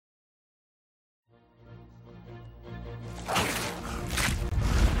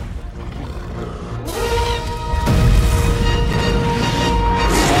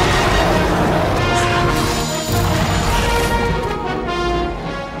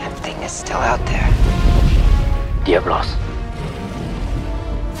still out there. Diablos.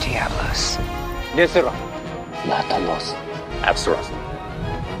 Diablos. Nesera. Latalos. Absteros.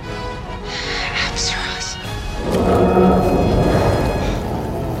 Absteros.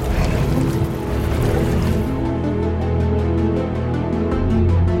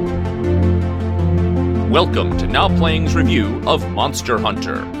 Welcome to Now Playing's review of Monster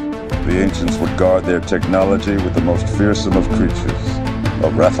Hunter. The ancients would guard their technology with the most fearsome of creatures,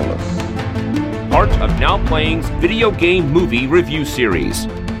 a Rathalos. Part of Now Playing's video game movie review series.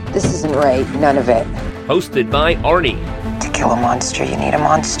 This isn't right, none of it. Hosted by Arnie. To kill a monster, you need a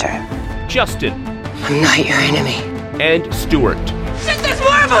monster. Justin. I'm not your enemy. And Stuart. Shit, there's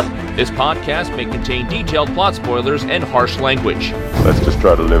more of them! This podcast may contain detailed plot spoilers and harsh language. Let's just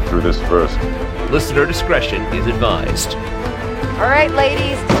try to live through this first. Listener discretion is advised. All right,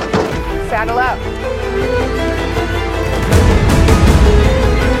 ladies, saddle up.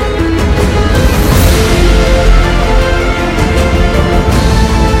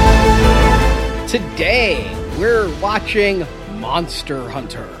 Today, we're watching Monster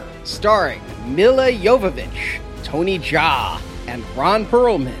Hunter, starring Milla Jovovich, Tony Jaa, and Ron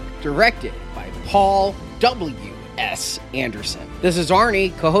Perlman, directed by Paul W.S. Anderson. This is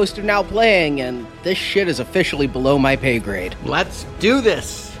Arnie, co-host of Now Playing, and this shit is officially below my pay grade. Let's do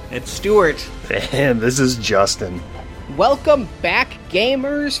this. It's Stuart. And this is Justin. Welcome back,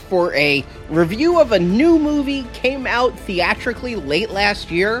 gamers, for a review of a new movie. Came out theatrically late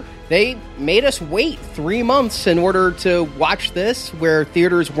last year. They made us wait 3 months in order to watch this, where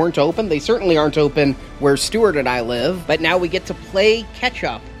theaters weren't open. They certainly aren't open where Stuart and I live, but now we get to play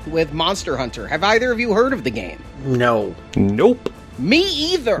catch-up with Monster Hunter. Have either of you heard of the game? No. Nope. Me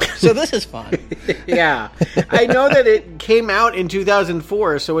either, so this is fun. Yeah. I know that it came out in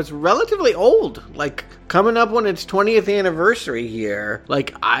 2004, so it's relatively old. Like, coming up on its 20th anniversary here.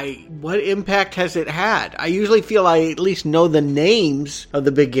 Like, what impact has it had? I usually feel I at least know the names of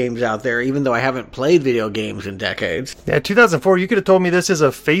the big games out there, even though I haven't played video games in decades. Yeah, 2004, you could have told me this is a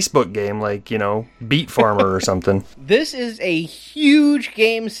Facebook game, like, Beat Farmer or something. This is a huge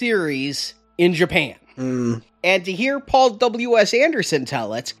game series in Japan. And to hear Paul W.S. Anderson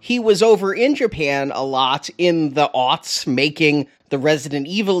tell it, he was over in Japan a lot in the aughts making the Resident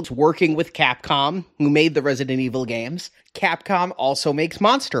Evil, working with Capcom, who made the Resident Evil games. Capcom also makes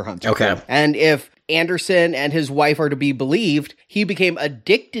Monster Hunter. Okay. And if Anderson and his wife are to be believed, he became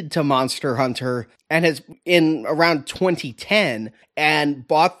addicted to Monster Hunter and has, in around 2010, and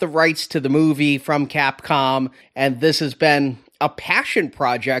bought the rights to the movie from Capcom, and this has been a passion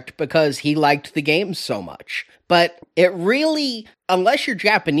project because he liked the game so much. But it really, unless you're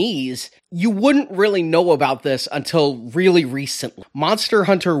Japanese, you wouldn't really know about this until really recently. Monster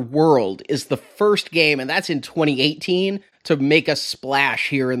Hunter World is the first game, and that's in 2018, to make a splash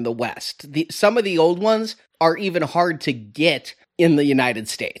here in the West. Some of the old ones are even hard to get in the United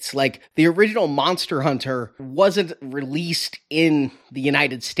States. Like, the original Monster Hunter wasn't released in the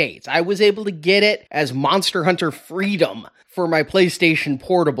United States. I was able to get it as Monster Hunter Freedom for my PlayStation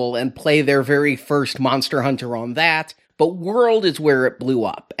Portable and play their very first Monster Hunter on that. But World is where it blew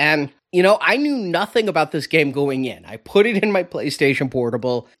up. And, I knew nothing about this game going in. I put it in my PlayStation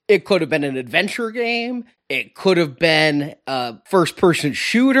Portable. It could have been an adventure game. It could have been a first-person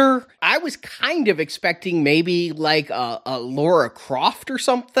shooter. I was kind of expecting maybe like a Lara Croft or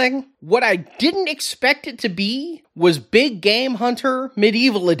something. What I didn't expect it to be was Big Game Hunter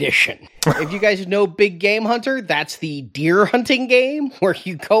Medieval Edition. If you guys know Big Game Hunter, that's the deer hunting game where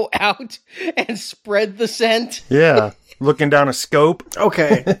you go out and spread the scent. Yeah, looking down a scope.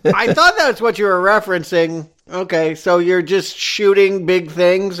 Okay. I thought that's what you were referencing. Okay, so you're just shooting big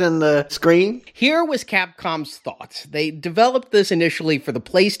things in the screen? Here was Capcom's thoughts. They developed this initially for the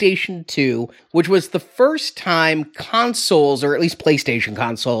PlayStation 2, which was the first time consoles, or at least PlayStation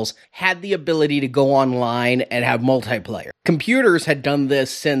consoles, had the ability to go online and have multiplayer. Computers had done this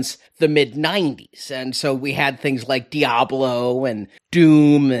since the mid-90s, and so we had things like Diablo and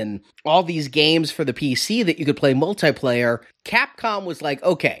Doom and all these games for the PC that you could play multiplayer. Capcom was like,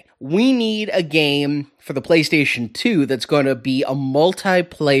 okay, we need a game for the PlayStation 2 that's going to be a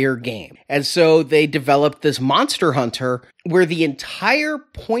multiplayer game. And so they developed this Monster Hunter where the entire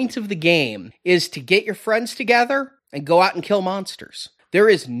point of the game is to get your friends together and go out and kill monsters. There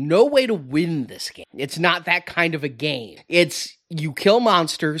is no way to win this game. It's not that kind of a game. It's you kill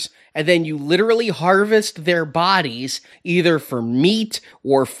monsters, and then you literally harvest their bodies, either for meat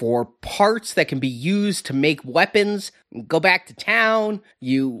or for parts that can be used to make weapons. Go back to town,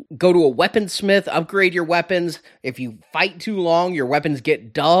 you go to a weaponsmith, upgrade your weapons. If you fight too long, your weapons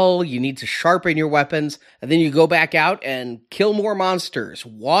get dull, you need to sharpen your weapons, and then you go back out and kill more monsters.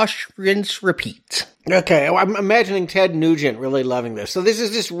 Wash, rinse, repeat. Okay, I'm imagining Ted Nugent really loving this. So this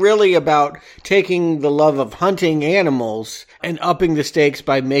is just really about taking the love of hunting animals and upping the stakes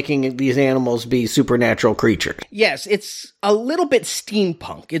by making these animals be supernatural creatures. Yes, it's a little bit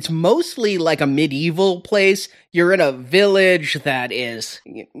steampunk. It's mostly like a medieval place. You're in a village that is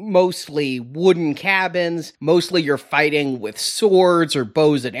mostly wooden cabins. Mostly you're fighting with swords or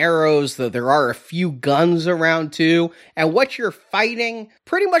bows and arrows, though there are a few guns around too. And what you're fighting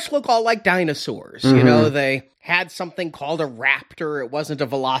pretty much look all like dinosaurs. You know, they had something called a raptor. It wasn't a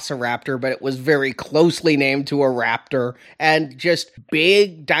velociraptor, but it was very closely named to a raptor, and just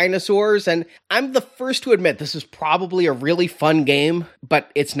big dinosaurs. And I'm the first to admit this is probably a really fun game,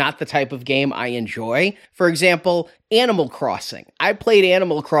 but it's not the type of game I enjoy. For example, Animal Crossing. I played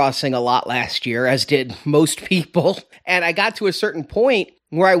Animal Crossing a lot last year, as did most people, and I got to a certain point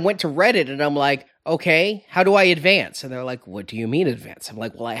where I went to Reddit and I'm like, okay, how do I advance? And they're like, what do you mean advance? I'm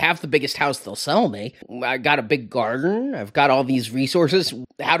like, well, I have the biggest house they'll sell me. I got a big garden. I've got all these resources.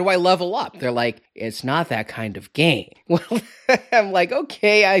 How do I level up? They're like, it's not that kind of game. Well, I'm like,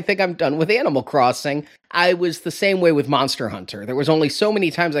 okay, I think I'm done with Animal Crossing. I was the same way with Monster Hunter. There was only so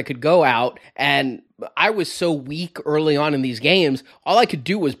many times I could go out, and I was so weak early on in these games, all I could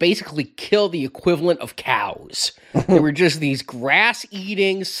do was basically kill the equivalent of cows. They were just these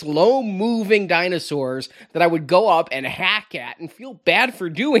grass-eating, slow-moving dinosaurs that I would go up and hack at and feel bad for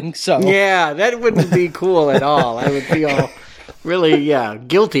doing so. Yeah, that wouldn't be cool at all. I would feel really,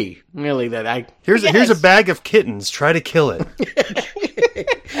 guilty, really, that I... Here's a bag of kittens. Try to kill it.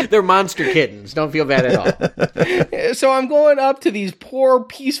 They're monster kittens. Don't feel bad at all. So I'm going up to these poor,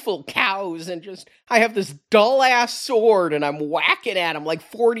 peaceful cows, and I have this dull-ass sword, and I'm whacking at them like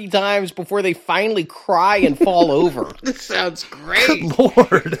 40 times before they finally cry and fall over. This sounds great. Good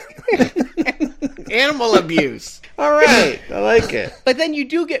Lord. Animal abuse. All right, I like it. But then you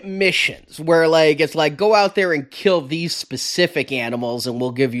do get missions where, it's like, go out there and kill these specific animals, and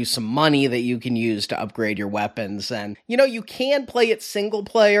we'll give you some money that you can use to upgrade your weapons. And, you can play it single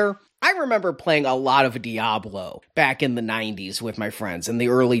player. I remember playing a lot of Diablo back in the 90s with my friends in the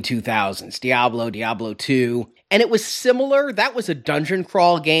early 2000s. Diablo 2. And it was similar. That was a dungeon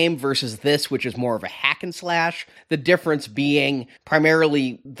crawl game versus this, which is more of a hack and slash. The difference being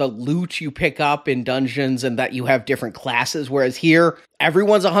primarily the loot you pick up in dungeons and that you have different classes. Whereas here,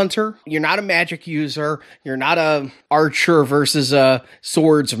 everyone's a hunter. You're not a magic user. You're not a archer versus a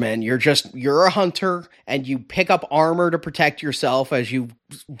swordsman. You're a hunter, and you pick up armor to protect yourself as you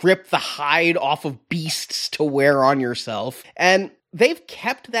rip the hide off of beasts to wear on yourself. And they've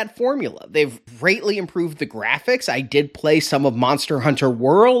kept that formula. They've greatly improved the graphics. I did play some of Monster Hunter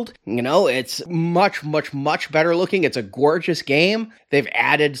World. It's much, much, much better looking. It's a gorgeous game. They've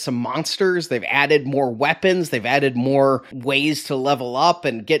added some monsters. They've added more weapons. They've added more ways to level up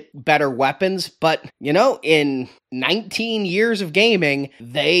and get better weapons. But, in 19 years of gaming,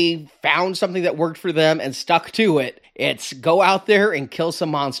 they found something that worked for them and stuck to it. It's go out there and kill some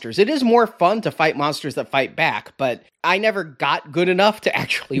monsters. It is more fun to fight monsters that fight back, but I never got good enough to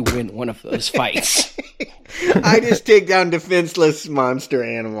actually win one of those fights. I just take down defenseless monster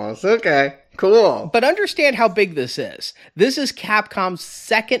animals. Okay, cool. But understand how big this is. This is Capcom's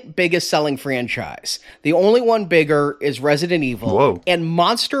second biggest selling franchise. The only one bigger is Resident Evil. Whoa. And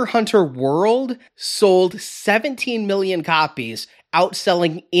Monster Hunter World sold 17 million copies,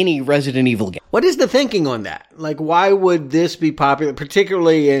 outselling any Resident Evil game. What is the thinking on that? Why would this be popular,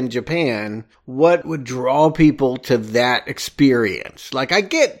 particularly in Japan? What would draw people to that experience? I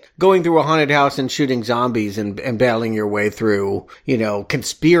get going through a haunted house and shooting zombies and battling your way through,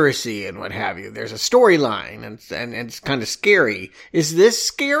 conspiracy and what have you. There's a storyline and it's kind of scary. Is this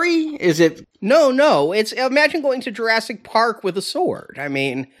scary? Is it? No. Imagine going to Jurassic Park with a sword.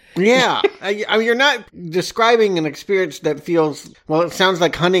 Yeah. You're not describing an experience that feels, it sounds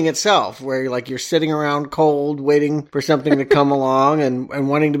like hunting itself, where you're sitting around cold, waiting for something to come along and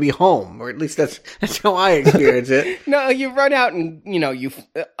wanting to be home, or at least that's how I experience it. No, you run out and,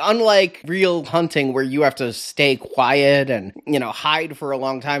 unlike real hunting where you have to stay quiet and, hide for a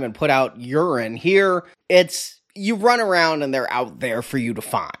long time and put out urine, here you run around and they're out there for you to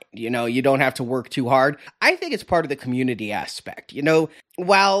find. You don't have to work too hard. I think it's part of the community aspect.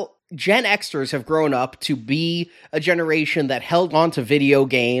 While Gen Xers have grown up to be a generation that held on to video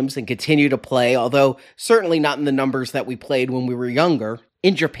games and continue to play, although certainly not in the numbers that we played when we were younger.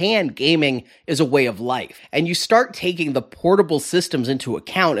 In Japan, gaming is a way of life, and you start taking the portable systems into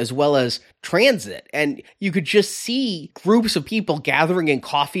account as well as transit, and you could just see groups of people gathering in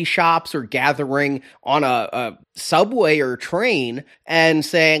coffee shops or gathering on a subway or train and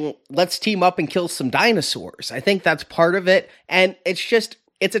saying, let's team up and kill some dinosaurs. I think that's part of it, and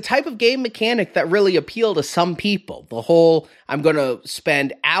it's a type of game mechanic that really appeal to some people. The whole, I'm going to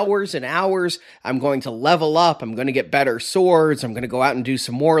spend hours and hours, I'm going to level up, I'm going to get better swords, I'm going to go out and do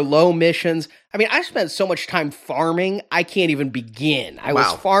some more low missions. I mean, I spent so much time farming, I can't even begin. I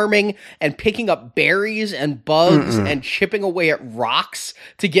was farming and picking up berries and bugs and chipping away at rocks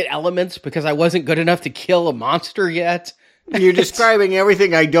to get elements because I wasn't good enough to kill a monster yet. You're describing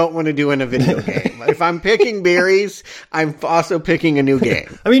everything I don't want to do in a video game. If I'm picking berries, I'm also picking a new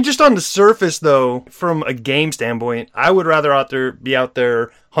game. I mean, just on the surface, though, from a game standpoint, I would rather be out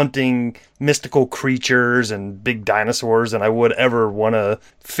there hunting mystical creatures and big dinosaurs than I would ever want to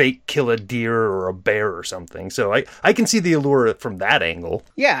fake kill a deer or a bear or something. So I can see the allure from that angle.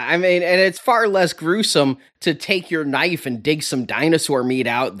 Yeah, I mean, and it's far less gruesome to take your knife and dig some dinosaur meat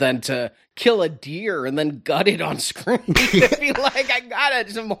out than to kill a deer and then gut it on screen. Be like, I got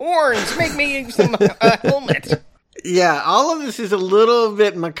it, some horns, make me some helmet. Yeah, all of this is a little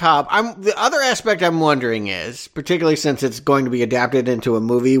bit macabre. The other aspect I'm wondering is, particularly since it's going to be adapted into a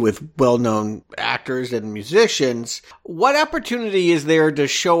movie with well-known actors and musicians, what opportunity is there to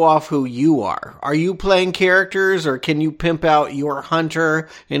show off who you are? Are you playing characters, or can you pimp out your hunter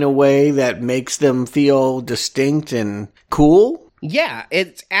in a way that makes them feel distinct and cool? Yeah,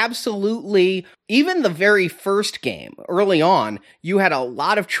 it's absolutely, even the very first game, early on, you had a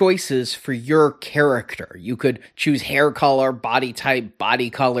lot of choices for your character. You could choose hair color, body type,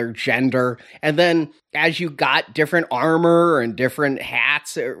 body color, gender, and then as you got different armor and different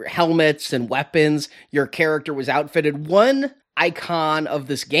hats, or helmets and weapons, your character was outfitted. One icon of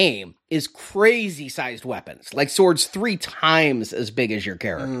this game is crazy sized weapons, like swords 3 times as big as your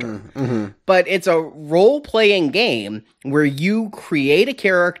character. But it's a role-playing game where you create a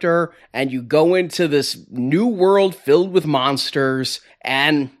character and you go into this new world filled with monsters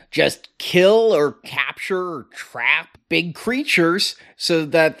and just kill or capture or trap big creatures so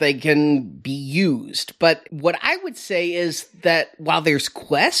that they can be used. But what I would say is that while there's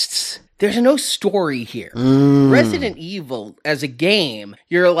quests, there's no story here. Resident Evil, as a game,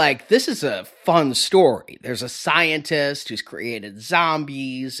 you're like, this is a fun story. There's a scientist who's created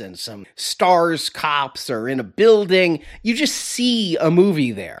zombies and some STARS cops are in a building. You just see a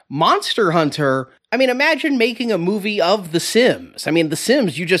movie there. Monster Hunter, I mean, imagine making a movie of The Sims. I mean, The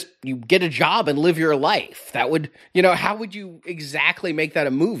Sims, you get a job and live your life. That would, how would you exactly make that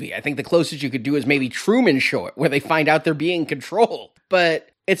a movie? I think the closest you could do is maybe Truman Show it, where they find out they're being controlled. But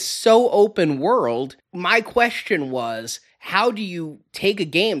it's so open world. My question was, how do you take a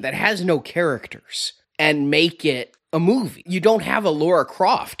game that has no characters and make it a movie? You don't have a Lara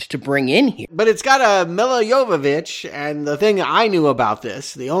Croft to bring in here. But it's got a Milla Jovovich, and the thing I knew about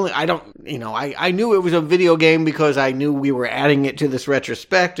this, I knew it was a video game because I knew we were adding it to this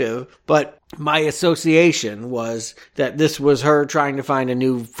retrospective, but my association was that this was her trying to find a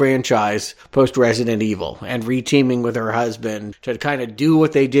new franchise post-Resident Evil and reteaming with her husband to kind of do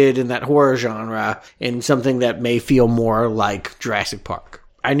what they did in that horror genre in something that may feel more like Jurassic Park.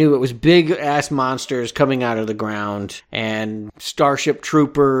 I knew it was big-ass monsters coming out of the ground, and Starship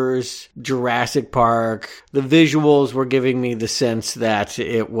Troopers, Jurassic Park. The visuals were giving me the sense that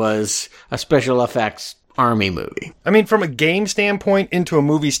it was a special effects army movie. I mean, from a game standpoint into a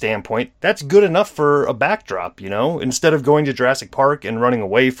movie standpoint, that's good enough for a backdrop, Instead of going to Jurassic Park and running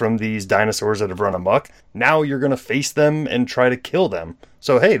away from these dinosaurs that have run amok, now you're going to face them and try to kill them.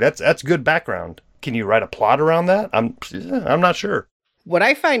 So, hey, that's good background. Can you write a plot around that? I'm not sure. What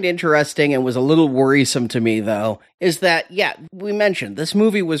I find interesting and was a little worrisome to me, though, is that, we mentioned this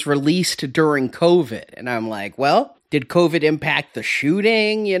movie was released during COVID. And I'm like, well, did COVID impact the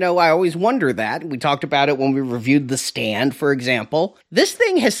shooting? I always wonder that. We talked about it when we reviewed The Stand, for example. This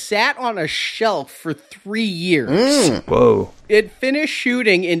thing has sat on a shelf for 3 years. Whoa. It finished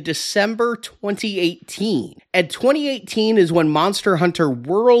shooting in December 2018. And 2018 is when Monster Hunter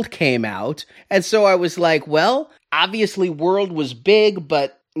World came out. And so I was like, well, obviously World was big,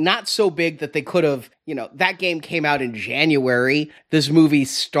 but not so big that they could have, that game came out in January. This movie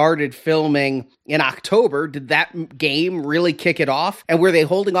started filming in October. Did that game really kick it off? And were they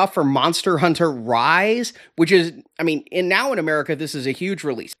holding off for Monster Hunter Rise, which is, now in America, this is a huge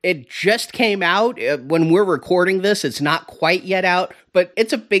release. It just came out when we're recording this. It's not quite yet out, but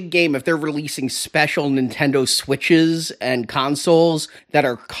it's a big game if they're releasing special Nintendo Switches and consoles that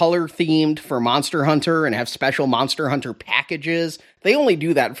are color themed for Monster Hunter and have special Monster Hunter packages. They only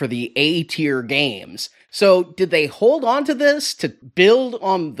do that for the A-tier games. So did they hold on to this to build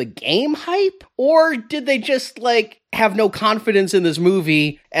on the game hype? Or did they just, have no confidence in this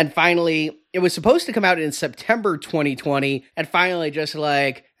movie and finally, it was supposed to come out in September 2020 and finally just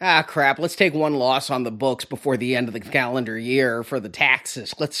crap, let's take one loss on the books before the end of the calendar year for the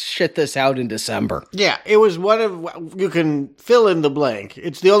taxes. Let's shit this out in December. Yeah, it was you can fill in the blank.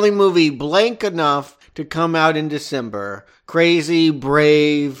 It's the only movie blank enough to come out in December. Crazy,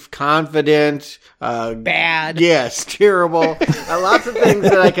 brave, confident, bad. Yes, terrible. Lots of things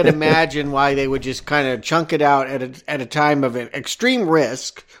that I can imagine why they would just kind of chunk it out at a time of extreme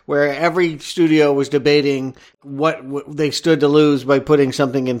risk, where every studio was debating what they stood to lose by putting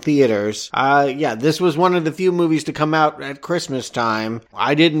something in theaters. This was one of the few movies to come out at Christmas time.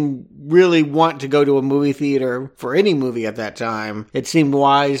 I didn't really want to go to a movie theater for any movie at that time. It seemed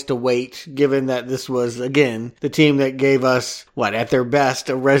wise to wait, given that this was, again, the team that gave us, at their best,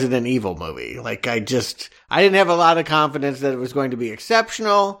 a Resident Evil movie. I didn't have a lot of confidence that it was going to be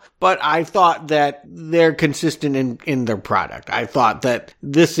exceptional, but I thought that they're consistent in their product. I thought that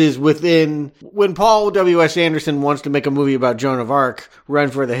this is within, when Paul W.S. Anderson wants to make a movie about Joan of Arc,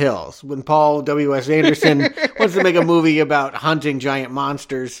 Run for the Hills. When Paul W.S. Anderson wants to make a movie about hunting giant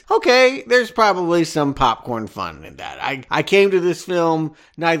monsters, okay, there's probably some popcorn fun in that. I came to this film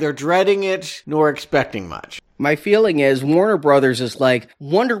neither dreading it nor expecting much. My feeling is Warner Brothers is like,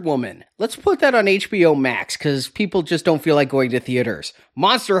 Wonder Woman, let's put that on HBO Max because people just don't feel like going to theaters.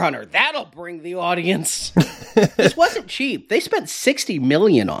 Monster Hunter, that'll bring the audience. This wasn't cheap. They spent $60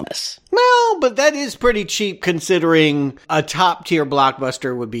 million on this. Well, but that is pretty cheap considering a top-tier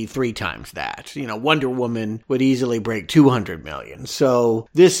blockbuster would be 3 times that. Wonder Woman would easily break $200 million. So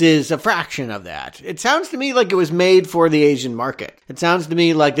this is a fraction of that. It sounds to me like it was made for the Asian market. It sounds to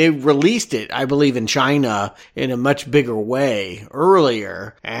me like they released it, I believe, in China in a much bigger way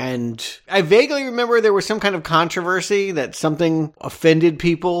earlier. And I vaguely remember there was some kind of controversy that something offended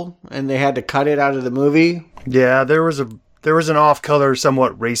people and they had to cut it out of the movie. Yeah, there was an off-color,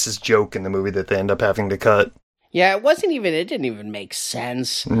 somewhat racist joke in the movie that they end up having to cut. Yeah, it didn't even make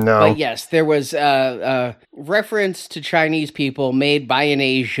sense. No. But yes, there was a reference to Chinese people made by an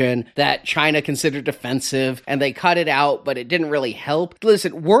Asian that China considered offensive, and they cut it out, but it didn't really help.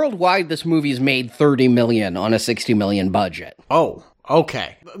 Listen, worldwide, this movie's made $30 million on a $60 million budget. Oh,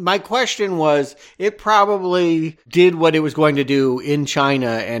 okay. My question was, it probably did what it was going to do in China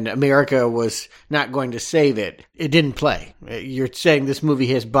and America was not going to save it. It didn't play. You're saying this movie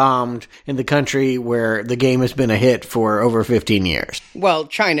has bombed in the country where the game has been a hit for over 15 years. Well,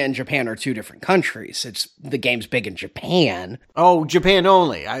 China and Japan are 2 different countries. The game's big in Japan. Oh, Japan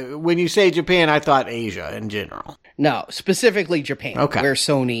only. When you say Japan, I thought Asia in general. No, specifically Japan, where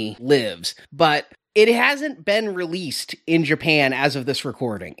Sony lives. But it hasn't been released in Japan as of this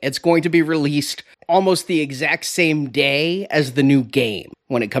recording. It's going to be released almost the exact same day as the new game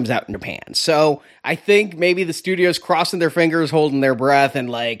when it comes out in Japan. So I think maybe the studio's crossing their fingers, holding their breath,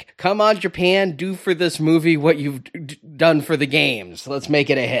 and come on, Japan, do for this movie what you've done for the games. Let's make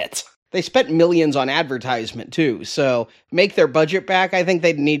it a hit. They spent millions on advertisement, too. So make their budget back. I think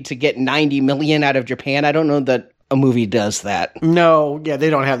they'd need to get $90 million out of Japan. I don't know that a movie does that. No, they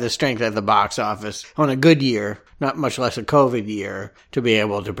don't have the strength at the box office on a good year, not much less a COVID year, to be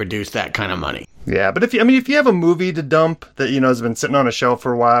able to produce that kind of money. Yeah, but if you have a movie to dump that, has been sitting on a shelf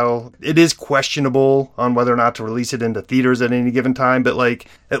for a while, it is questionable on whether or not to release it into theaters at any given time. But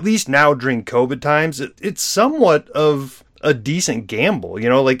at least now during COVID times, it's somewhat of a decent gamble.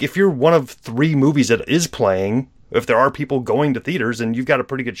 If you're one of 3 movies that is playing, if there are people going to theaters, and you've got a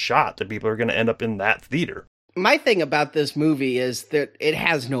pretty good shot that people are going to end up in that theater. My thing about this movie is that it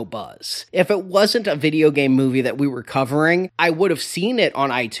has no buzz. If it wasn't a video game movie that we were covering, I would have seen it on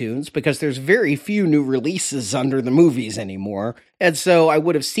iTunes because there's very few new releases under the movies anymore. And so I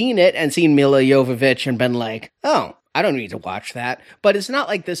would have seen it and seen Milla Jovovich and been like, oh, I don't need to watch that. But it's not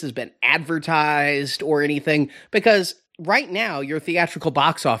like this has been advertised or anything because right now, your theatrical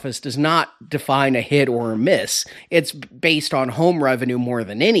box office does not define a hit or a miss. It's based on home revenue more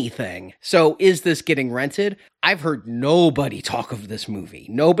than anything. So is this getting rented? I've heard nobody talk of this movie.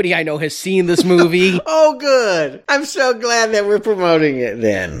 Nobody I know has seen this movie. Oh, good. I'm so glad that we're promoting it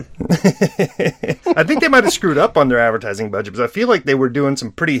then. I think they might have screwed up on their advertising budget because I feel like they were doing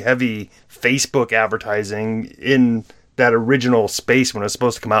some pretty heavy Facebook advertising in that original space when it was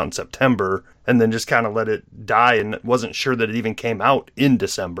supposed to come out in September, and then just kind of let it die and wasn't sure that it even came out in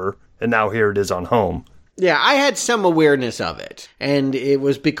December, and now here it is on home. Yeah, I had some awareness of it, and it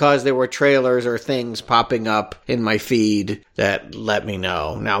was because there were trailers or things popping up in my feed that let me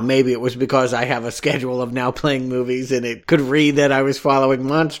know. Now, maybe it was because I have a schedule of now playing movies and it could read that I was following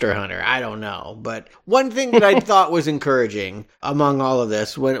Monster Hunter. I don't know. But one thing that I thought was encouraging among all of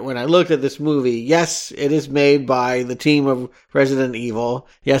this, when I looked at this movie, yes, it is made by the team of Resident Evil.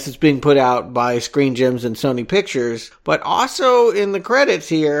 Yes, it's being put out by Screen Gems and Sony Pictures, but also in the credits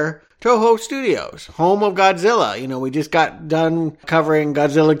here, Toho Studios, home of Godzilla. You know, we just got done covering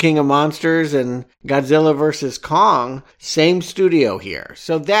Godzilla King of Monsters and Godzilla vs. Kong. Same studio here.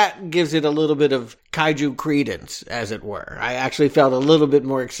 So that gives it a little bit of kaiju credence, as it were. I actually felt a little bit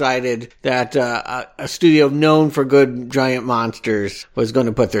more excited that a studio known for good giant monsters was going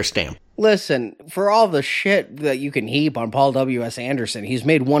to put their stamp. Listen, for all the shit that you can heap on Paul W.S. Anderson, he's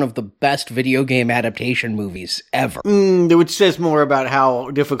made one of the best video game adaptation movies ever. Which says more about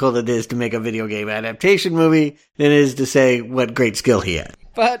how difficult it is to make a video game adaptation movie than it is to say what great skill he had.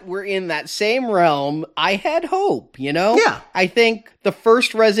 But we're in that same realm. I had hope, you know? Yeah. I think the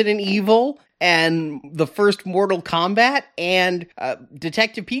first Resident Evil and the first Mortal Kombat and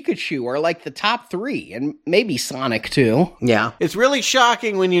Detective Pikachu are like the top 3, and maybe Sonic too. Yeah. It's really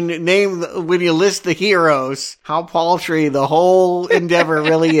shocking when you when you list the heroes, how paltry the whole endeavor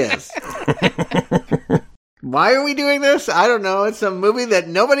really is. Why are we doing this? I don't know. It's a movie that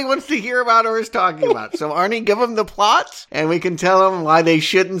nobody wants to hear about or is talking about. So Arnie, give them the plot and we can tell them why they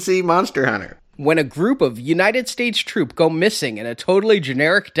shouldn't see Monster Hunter. When a group of United States troops go missing in a totally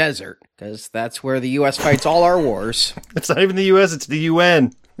generic desert, because that's where the U.S. fights all our wars. It's not even the U.S., it's the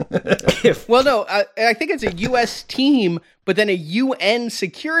UN. Well, no, I think it's a U.S. team, but then a UN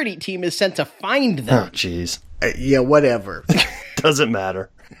security team is sent to find them. Oh, jeez. Yeah, whatever. Doesn't matter.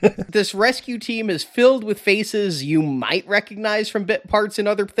 This rescue team is filled with faces you might recognize from bit parts and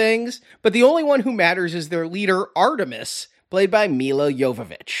other things, but the only one who matters is their leader, Artemis, played by Mila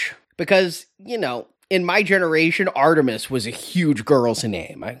Jovovich. Because, you know, in my generation, Artemis was a huge girl's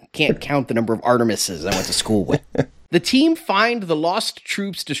name. I can't count the number of Artemises I went to school with. The team find the lost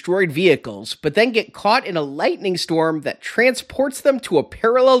troops' destroyed vehicles, but then get caught in a lightning storm that transports them to a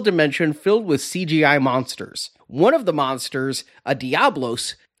parallel dimension filled with CGI monsters. One of the monsters, a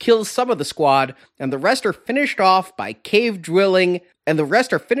Diablos, kills some of the squad, and the rest are finished off by cave-dwelling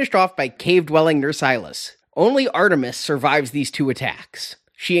Nersilis. Only Artemis survives these 2 attacks.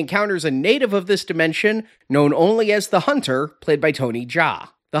 She encounters a native of this dimension, known only as the Hunter, played by Tony Jaa.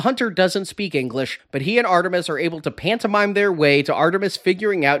 The Hunter doesn't speak English, but he and Artemis are able to pantomime their way to Artemis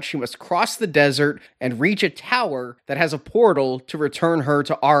figuring out she must cross the desert and reach a tower that has a portal to return her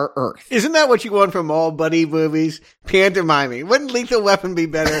to our Earth. Isn't that what you want from all buddy movies? Pantomiming. Wouldn't Lethal Weapon be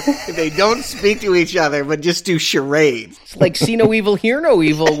better if they don't speak to each other, but just do charades? It's like See No Evil, Hear No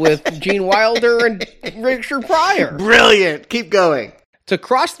Evil with Gene Wilder and Richard Pryor. Brilliant. Keep going. To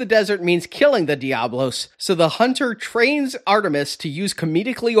cross the desert means killing the Diablos, so the Hunter trains Artemis to use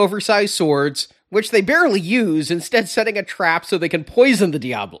comedically oversized swords, which they barely use, instead setting a trap so they can poison the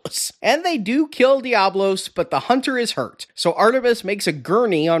Diablos. And they do kill Diablos, but the Hunter is hurt, so Artemis makes a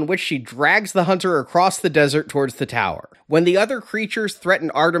gurney on which she drags the Hunter across the desert towards the tower. When the other creatures threaten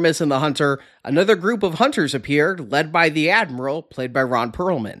Artemis and the Hunter, another group of hunters appear, led by the Admiral, played by Ron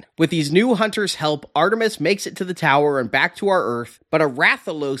Perlman. With these new hunters' help, Artemis makes it to the tower and back to our Earth, but a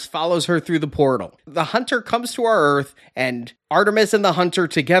Rathalos follows her through the portal. The Hunter comes to our Earth, and Artemis and the Hunter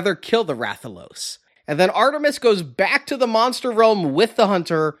together kill the Rathalos. And then Artemis goes back to the monster realm with the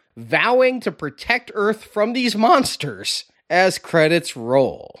Hunter, vowing to protect Earth from these monsters, as credits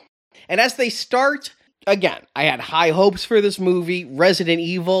roll. And as they start, again, I had high hopes for this movie, Resident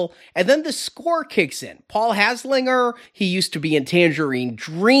Evil, and then the score kicks in. Paul Haslinger, he used to be in Tangerine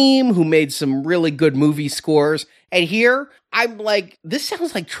Dream, who made some really good movie scores, and here, I'm like, this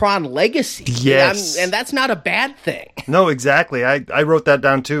sounds like Tron Legacy. Yes. And that's not a bad thing. No, exactly. I wrote that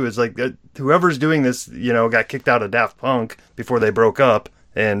down too. It's like, whoever's doing this, you know, got kicked out of Daft Punk before they broke up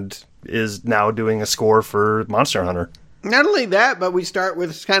and is now doing a score for Monster Hunter. Not only that, but we start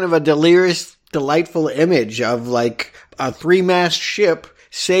with kind of a delirious, delightful image of like a 3-mast ship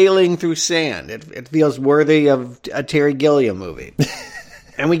sailing through sand. It feels worthy of a Terry Gilliam movie.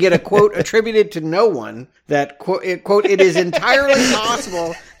 And we get a quote attributed to no one that, quote, it is entirely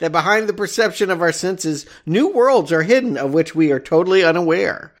possible that behind the perception of our senses, new worlds are hidden of which we are totally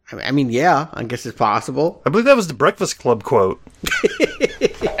unaware. I mean, yeah, I guess it's possible. I believe that was the Breakfast Club quote.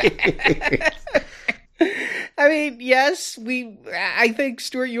 I mean, yes, I think,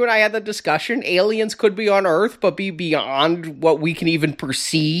 Stuart, you and I had the discussion. Aliens could be on Earth, but be beyond what we can even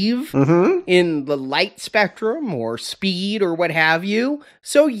perceive in the light spectrum or speed or what have you.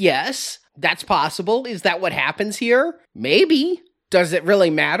 So yes, That's possible. Is that what happens here? Maybe. Does it really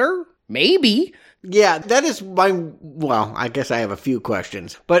matter? Maybe. Yeah, that is well, I guess I have a few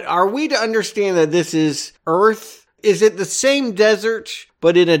questions. But are we to understand that this is Earth? Is it the same desert,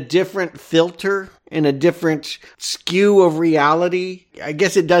 but in a different filter? In a different skew of reality? I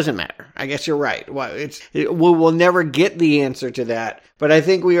guess it doesn't matter. I guess you're right. Well, we'll never get the answer to that. But I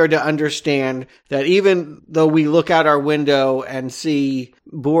think we are to understand that even though we look out our window and see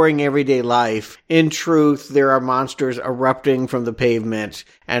boring everyday life, in truth, there are monsters erupting from the pavement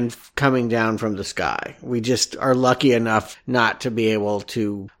and coming down from the sky. We just are lucky enough not to be able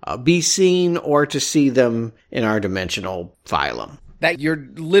to be seen or to see them in our dimensional phylum. That you're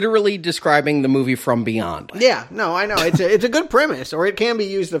literally describing the movie From Beyond. Yeah, no, I know. It's a good premise, or it can be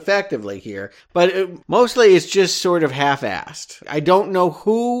used effectively here. But mostly it's just sort of half-assed. I don't know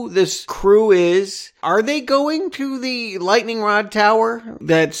who this crew is. Are they going to the lightning rod tower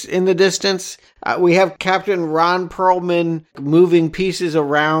that's in the distance? We have Captain Ron Perlman moving pieces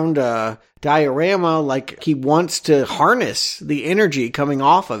around a diorama like he wants to harness the energy coming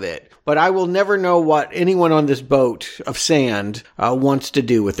off of it. But I will never know what anyone on this boat of sand wants to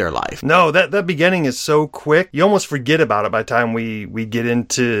do with their life. No, that beginning is so quick. You almost forget about it by the time we get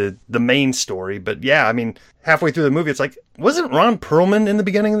into the main story. But yeah, I mean, halfway through the movie, it's like, wasn't Ron Perlman in the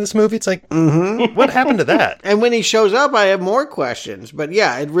beginning of this movie? It's like, what happened to that? And when he shows up, I have more questions. But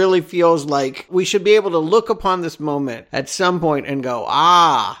yeah, it really feels like we should be able to look upon this moment at some point and go,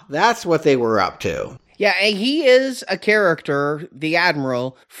 that's what they were up to. Yeah, and he is a character, the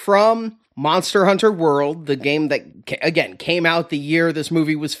Admiral, from Monster Hunter World, the game that, again, came out the year this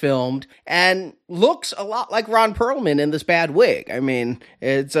movie was filmed, and looks a lot like Ron Perlman in this bad wig. I mean,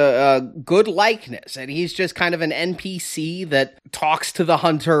 it's a good likeness, and he's just kind of an NPC that talks to the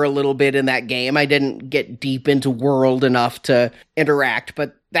hunter a little bit in that game. I didn't get deep into World enough to interact,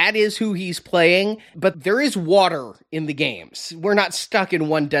 but that is who he's playing, but there is water in the games. We're not stuck in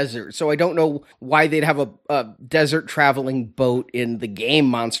one desert, so I don't know why they'd have a desert traveling boat in the game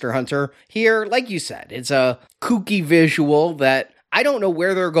Monster Hunter. Here, like you said, it's a kooky visual that I don't know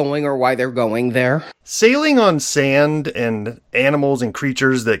where they're going or why they're going there. Sailing on sand and animals and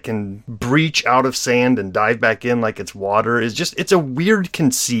creatures that can breach out of sand and dive back in like it's water is just, it's a weird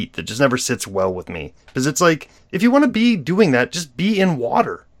conceit that just never sits well with me. Because it's like, if you want to be doing that, just be in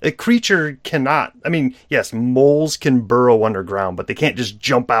water. A creature cannot. I mean, yes, moles can burrow underground, but they can't just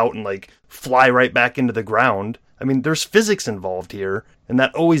jump out and like fly right back into the ground. I mean, there's physics involved here, and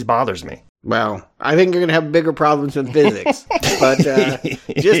that always bothers me. Well, I think you're going to have bigger problems than physics, but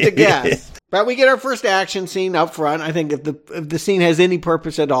just a guess. But we get our first action scene up front. I think if the scene has any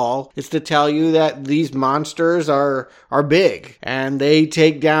purpose at all, it's to tell you that these monsters are big, and they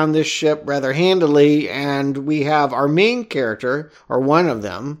take down this ship rather handily, and we have our main character, or one of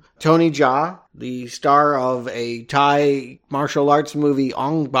them, Tony Jaa, the star of a Thai martial arts movie,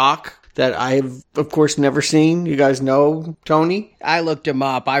 Ong Bak, that I've, of course, never seen. You guys know Tony? I looked him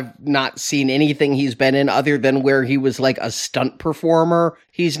up. I've not seen anything he's been in other than where he was like a stunt performer.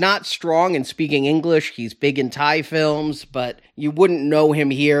 He's not strong in speaking English. He's big in Thai films, but you wouldn't know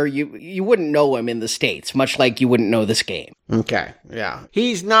him here. You wouldn't know him in the States, much like you wouldn't know this game. Okay, yeah.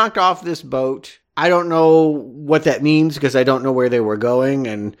 He's knocked off this boat. I don't know what that means because I don't know where they were going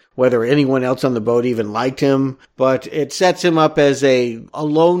and whether anyone else on the boat even liked him. But it sets him up as a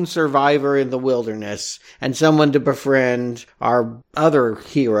lone survivor in the wilderness and someone to befriend our other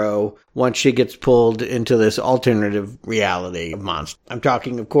hero once she gets pulled into this alternative reality of monsters. I'm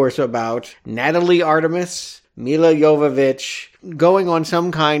talking, of course, about Natalie Artemis, Milla Jovovich, going on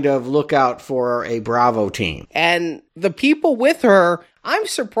some kind of lookout for a Bravo team. And the people with her, I'm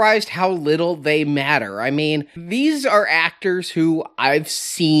surprised how little they matter. I mean, these are actors who I've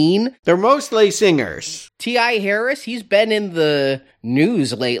seen. They're mostly singers. T.I. Harris, he's been in the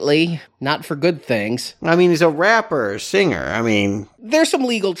news lately, not for good things. I mean, he's a rapper, singer. I mean, there's some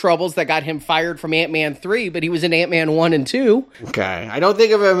legal troubles that got him fired from Ant-Man 3, but he was in Ant-Man 1 and 2. Okay. I don't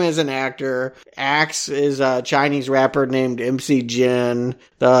think of him as an actor. Axe is a Chinese rapper named MC Jin.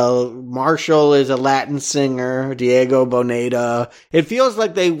 The Marshall is a Latin singer, Diego Boneta. It feels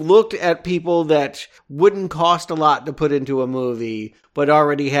like they looked at people that wouldn't cost a lot to put into a movie, but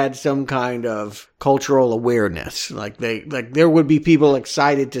already had some kind of cultural awareness. Like there would be people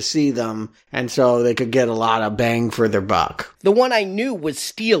excited to see them, and so they could get a lot of bang for their buck. The one I knew was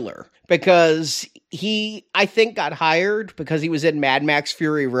Steeler, because he, I think, got hired because he was in Mad Max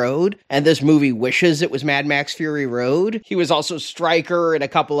Fury Road, and this movie wishes it was Mad Max Fury Road. He was also Stryker in a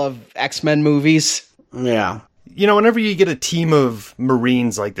couple of X-Men movies. Yeah. You know, whenever you get a team of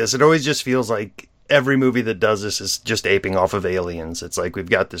Marines like this, it always just feels like every movie that does this is just aping off of Aliens. It's like we've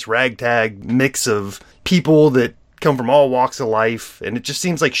got this ragtag mix of people that come from all walks of life, and it just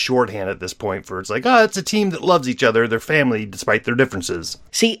seems like shorthand at this point for it's like, it's a team that loves each other, they're family despite their differences.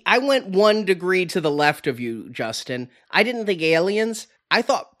 See, I went 1 degree to the left of you, Justin. I didn't think Aliens. I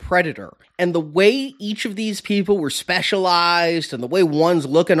thought Predator. And the way each of these people were specialized and the way one's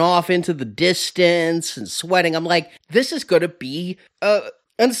looking off into the distance and sweating, I'm like, this is going to be a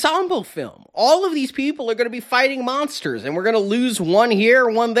ensemble film. All of these people are going to be fighting monsters, and we're going to lose one here,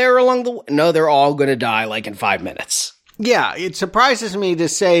 one there along the way. No, they're all going to die like in 5 minutes. Yeah, it surprises me to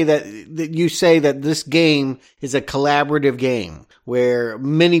say that you say that this game is a collaborative game where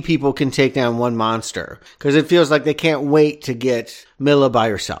many people can take down one monster, because it feels like they can't wait to get Milla by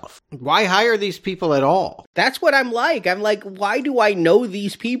herself. Why hire these people at all? That's what I'm like. I'm like, why do I know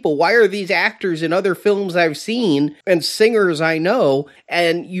these people? Why are these actors in other films I've seen and singers I know,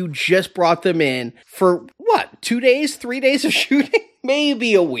 and you just brought them in for, 2 days, 3 days of shooting?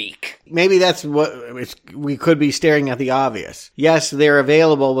 Maybe a week. Maybe that's what we could be staring at the obvious. Yes, they're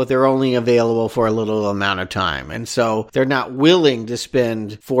available, but they're only available for a little amount of time. And so they're not willing to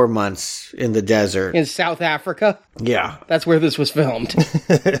spend 4 months in the desert. In South Africa? Yeah. That's where this was filmed.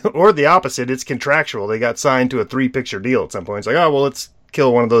 Or the opposite, it's contractual. They got signed to a 3-picture deal at some point. It's like, let's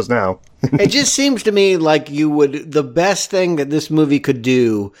kill one of those now. It just seems to me like the best thing that this movie could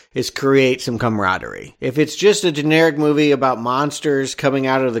do is create some camaraderie. If it's just a generic movie about monsters coming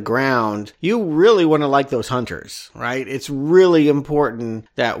out of the ground, you really want to like those hunters, right? It's really important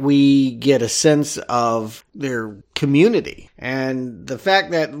that we get a sense of their community. And the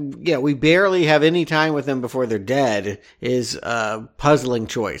fact that, we barely have any time with them before they're dead is a puzzling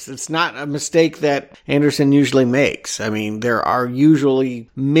choice. It's not a mistake that Anderson usually makes. I mean, there are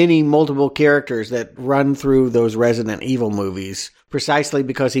usually multiple characters that run through those Resident Evil movies precisely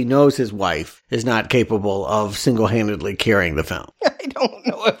because he knows his wife is not capable of single-handedly carrying the film. I don't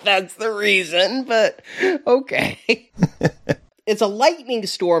know if that's the reason, but okay. It's a lightning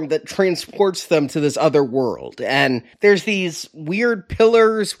storm that transports them to this other world, and there's these weird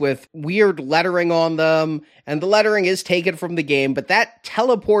pillars with weird lettering on them, and the lettering is taken from the game, but that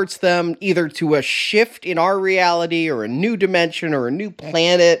teleports them either to a shift in our reality or a new dimension or a new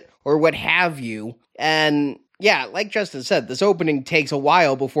planet or what have you. And yeah, like Justin said, this opening takes a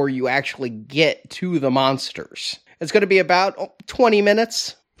while before you actually get to the monsters. It's going to be about 20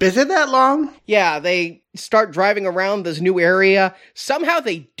 minutes. Is it that long? Yeah, they start driving around this new area. Somehow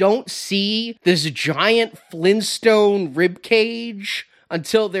they don't see this giant Flintstone rib cage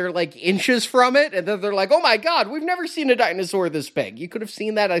until they're like inches from it. And then they're like, oh my God, we've never seen a dinosaur this big. You could have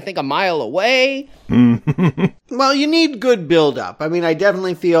seen that, I think, a mile away. Well, you need good build-up. I mean, I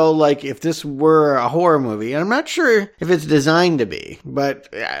definitely feel like if this were a horror movie, and I'm not sure if it's designed to be,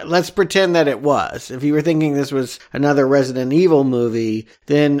 but let's pretend that it was. If you were thinking this was another Resident Evil movie,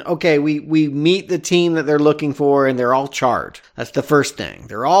 then, okay, we meet the team that they're looking for, and they're all charred. That's the first thing.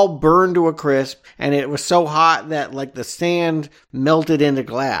 They're all burned to a crisp, and it was so hot that, like, the sand melted into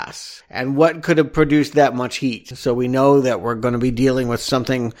glass. And what could have produced that much heat? So we know that we're going to be dealing with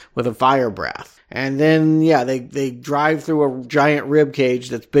something with a fire breath. And then, they drive through a giant rib cage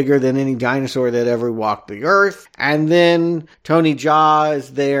that's bigger than any dinosaur that ever walked the earth. And then Tony Jaa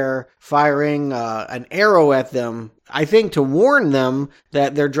is there firing an arrow at them, I think to warn them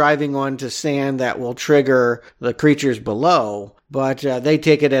that they're driving onto sand that will trigger the creatures below. But they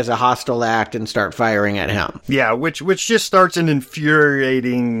take it as a hostile act and start firing at him. Yeah, which just starts an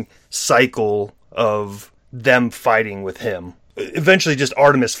infuriating cycle of them fighting with him. Eventually just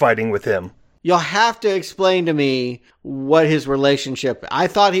Artemis fighting with him. You'll have to explain to me what his relationship... I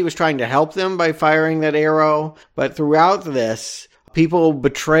thought he was trying to help them by firing that arrow, but throughout this, people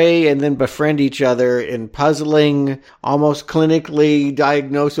betray and then befriend each other in puzzling, almost clinically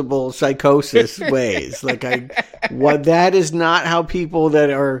diagnosable psychosis ways. That is not how people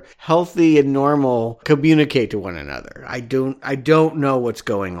that are healthy and normal communicate to one another. I don't know what's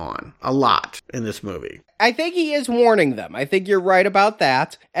going on a lot in this movie. I think he is warning them. I think you're right about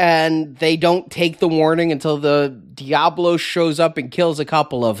that. And they don't take the warning until the Diablo shows up and kills a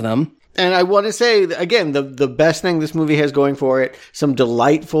couple of them. And I want to say, again, the best thing this movie has going for it, some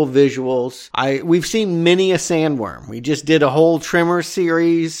delightful visuals. We've seen many a sandworm. We just did a whole Tremor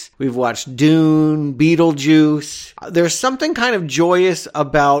series. We've watched Dune, Beetlejuice. There's something kind of joyous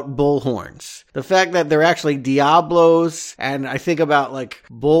about bullhorns. The fact that they're actually Diablos, and I think about like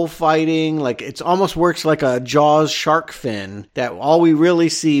bullfighting, like it almost works like a Jaws shark fin, that all we really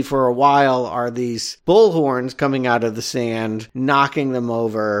see for a while are these bullhorns coming out of the sand, knocking them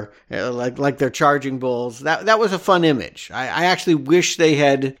over. like they're charging bulls. That was a fun image. I actually wish they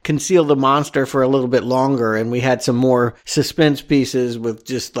had concealed the monster for a little bit longer and we had some more suspense pieces with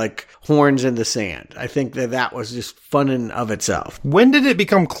just like horns in the sand. I think that was just fun in of itself. When did it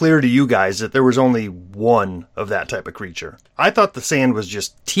become clear to you guys that there was only one of that type of creature? I thought the sand was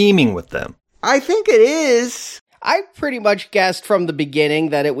just teeming with them. I think it is. I pretty much guessed from the beginning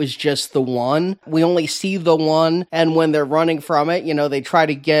that it was just the one. We only see the one, and when they're running from it, they try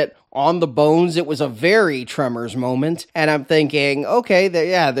to get on the bones. It was a very Tremors moment, and I'm thinking, okay,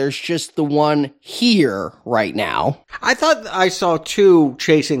 there's just the one here right now. I thought I saw two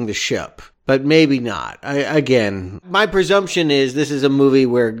chasing the ship. But maybe not. Again, my presumption is this is a movie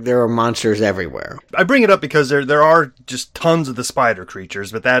where there are monsters everywhere. I bring it up because there are just tons of the spider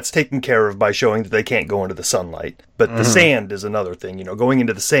creatures, but that's taken care of by showing that they can't go into the sunlight. But the sand is another thing. Going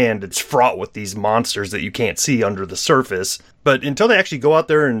into the sand, it's fraught with these monsters that you can't see under the surface. But until they actually go out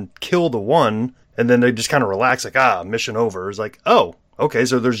there and kill the one, and then they just kind of relax, like, mission over. It's like, oh, okay,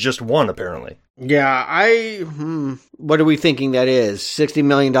 so there's just one, apparently. Yeah, what are we thinking that is? $60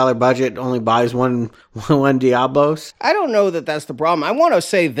 million budget only buys one Diablos? I don't know that that's the problem. I want to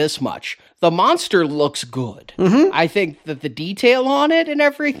say this much. The monster looks good. Mm-hmm. I think that the detail on it and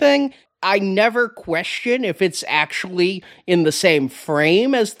everything, I never question if it's actually in the same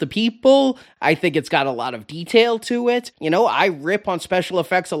frame as the people. I think it's got a lot of detail to it. I rip on special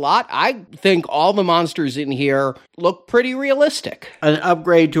effects a lot. I think all the monsters in here look pretty realistic. An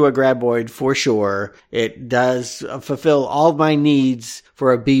upgrade to a Graboid for sure. It does fulfill all my needs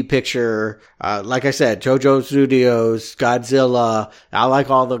for a B picture. Like I said, JoJo Studios, Godzilla. I like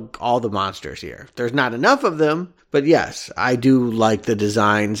all the monsters here. There's not enough of them. But yes, I do like the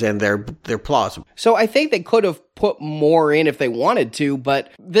designs and they're plausible. So I think they could have put more in if they wanted to, but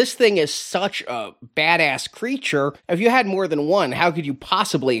this thing is such a badass creature. If you had more than one, how could you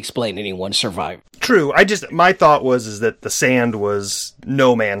possibly explain anyone surviving? True. My thought was that the sand was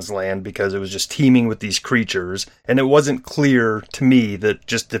no man's land because it was just teeming with these creatures, and it wasn't clear to me that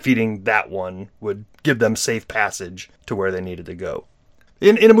just defeating that one would give them safe passage to where they needed to go.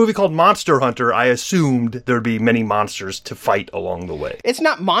 In a movie called Monster Hunter, I assumed there'd be many monsters to fight along the way. It's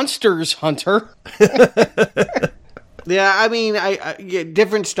not Monsters Hunter. Yeah, I mean, I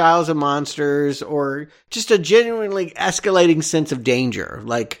different styles of monsters or just a genuinely escalating sense of danger.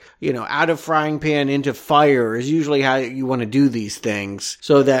 Like, out of frying pan into fire is usually how you want to do these things.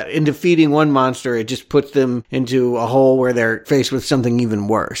 So that in defeating one monster, it just puts them into a hole where they're faced with something even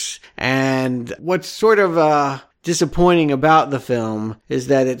worse. And what's sort of disappointing about the film is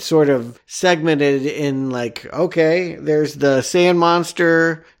that it's sort of segmented in like, okay, there's the sand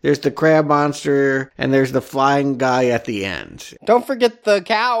monster, there's the crab monster, and there's the flying guy at the end. Don't forget the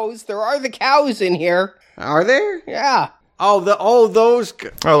cows. There are the cows in here. Are there? Yeah. Those.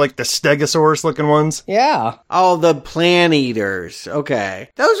 Oh, like the Stegosaurus looking ones? Yeah. Oh, the plant eaters. Okay.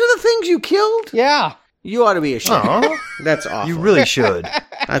 Those are the things you killed? Yeah. You ought to be ashamed. Aww. That's awful. You really should.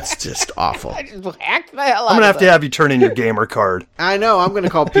 That's just awful. I just hacked the hell out I'm going to have you turn in your gamer card. I know. I'm going to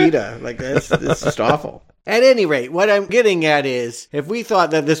call PETA. Like, this is just awful. At any rate, what I'm getting at is, if we thought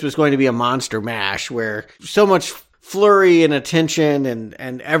that this was going to be a monster mash where so much flurry and attention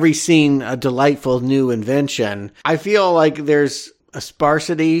and every scene a delightful new invention, I feel like there's a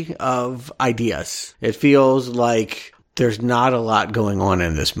sparsity of ideas. It feels like there's not a lot going on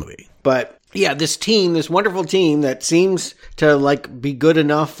in this movie. But yeah, this wonderful team that seems to be good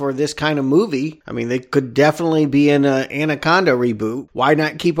enough for this kind of movie. I mean, they could definitely be in an Anaconda reboot. Why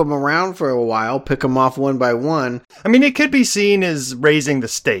not keep them around for a while, pick them off one by one? I mean, it could be seen as raising the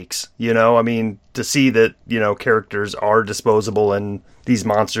stakes, I mean, to see that, characters are disposable and these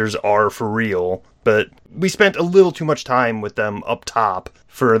monsters are for real. But we spent a little too much time with them up top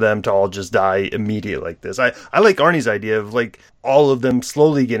for them to all just die immediately like this. I like Arnie's idea of all of them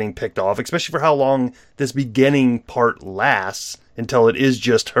slowly getting picked off, especially for how long this beginning part lasts until it is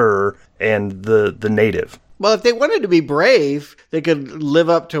just her and the native. Well, if they wanted to be brave, they could live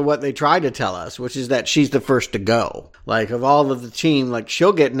up to what they tried to tell us, which is that she's the first to go. Of all of the team,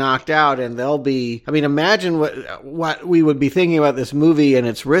 she'll get knocked out and they'll be... I mean, imagine what we would be thinking about this movie and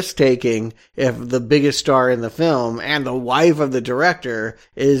its risk-taking if the biggest star in the film and the wife of the director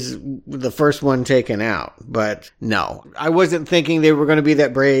is the first one taken out. But no, I wasn't thinking they were going to be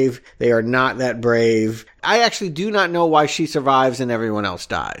that brave. They are not that brave. I actually do not know why she survives and everyone else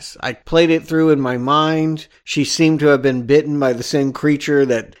dies. I played it through in my mind. She seemed to have been bitten by the same creature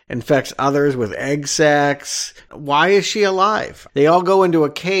that infects others with egg sacs. Why is she alive? They all go into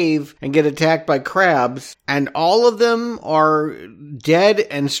a cave and get attacked by crabs, and all of them are dead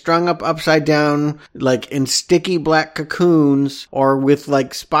and strung up upside down, like in sticky black cocoons or with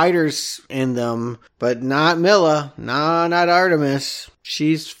like spiders in them. But not Milla. No, not Artemis.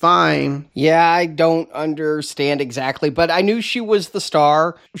 She's fine. Yeah, I don't understand exactly, but I knew she was the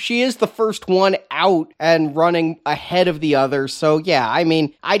star. She is the first one out and running ahead of the others. So yeah, I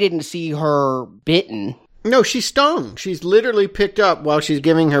mean, I didn't see her bitten. No, she's stung. She's literally picked up while she's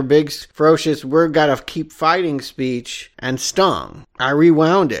giving her big, ferocious, we're gotta keep fighting speech, and stung. I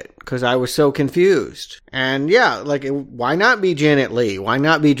rewound it because I was so confused. And yeah, like, why not be Janet Leigh? Why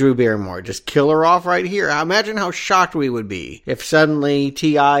not be Drew Barrymore? Just kill her off right here. Imagine how shocked we would be if suddenly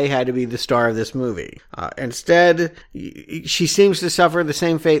T.I. had to be the star of this movie. Instead, she seems to suffer the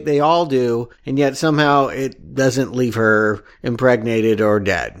same fate they all do, and yet somehow it doesn't leave her impregnated or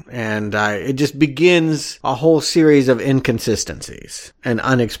dead. And it just begins a whole series of inconsistencies and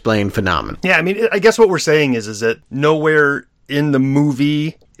unexplained phenomena. Yeah, I mean, I guess what we're saying is that nowhere in the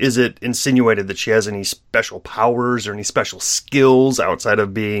movie is it insinuated that she has any special powers or any special skills outside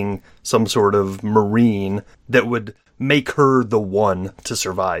of being some sort of Marine that would make her the one to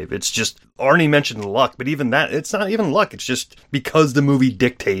survive. It's just, Arnie mentioned luck, but even that, it's not even luck. It's just because the movie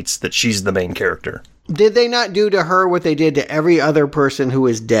dictates that she's the main character. Did they not do to her what they did to every other person who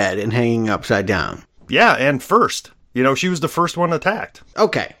is dead and hanging upside down? Yeah, and first. You know, she was the first one attacked.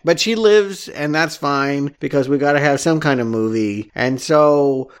 Okay, but she lives, and that's fine, because we gotta have some kind of movie. And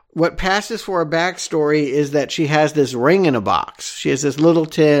so, what passes for a backstory is that she has this ring in a box. She has this little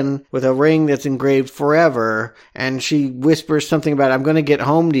tin with a ring that's engraved forever, and she whispers something about, I'm gonna get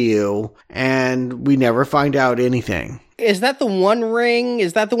home to you, and we never find out anything. Is that the one ring?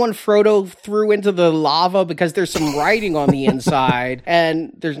 Is that the one Frodo threw into the lava? Because there's some writing on the inside,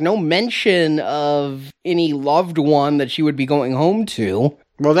 and there's no mention of any loved one that she would be going home to.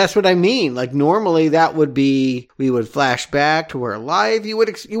 Well, that's what I mean. Like, normally that would be, we would flash back to her life. You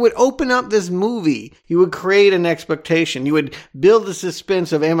would open up this movie. You would create an expectation. You would build the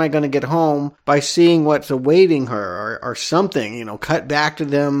suspense of, am I going to get home, by seeing what's awaiting her or something, you know, cut back to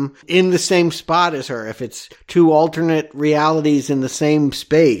them in the same spot as her. If it's two alternate realities in the same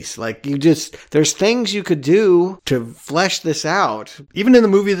space, like, there's things you could do to flesh this out. Even in the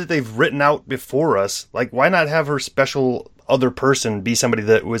movie that they've written out before us, like, why not have her special other person be somebody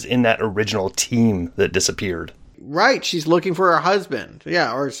that was in that original team that disappeared? Right, she's looking for her husband.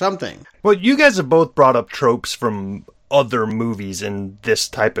 Yeah, or something. Well, you guys have both brought up tropes from other movies in this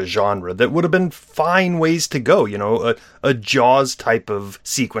type of genre that would have been fine ways to go, you know, a Jaws type of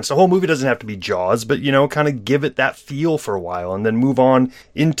sequence. The whole movie doesn't have to be Jaws, but, you know, kind of give it that feel for a while and then move on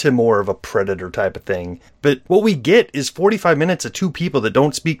into more of a Predator type of thing. But what we get is 45 minutes of two people that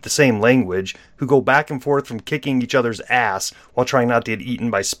don't speak the same language, who go back and forth from kicking each other's ass while trying not to get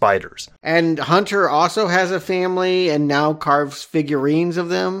eaten by spiders. And Hunter also has a family and now carves figurines of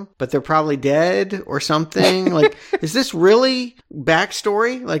them, but they're probably dead or something. Like, is this really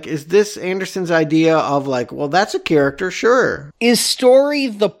backstory? Like, is this Anderson's idea of like, well, that's a character, sure. Is story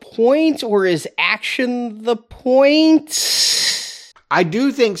the point, or is action the point? I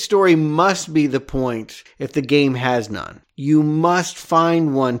do think story must be the point if the game has none. You must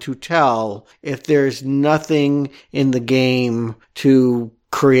find one to tell if there's nothing in the game to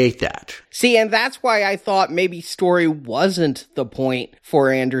create that. See, and that's why I thought maybe story wasn't the point for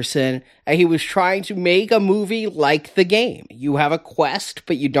Anderson. He was trying to make a movie like the game. You have a quest,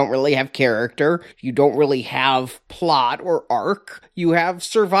 but you don't really have character. You don't really have plot or arc. You have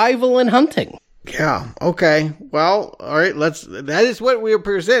survival and hunting. Yeah, okay. Well, all right, that is what we were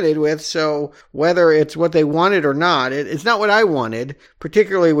presented with, so whether it's what they wanted or not, it's not what I wanted,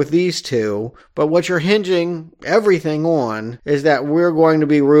 particularly with these two, but what you're hinging everything on is that we're going to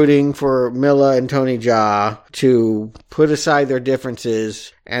be rooting for Milla and Tony Jaa to put aside their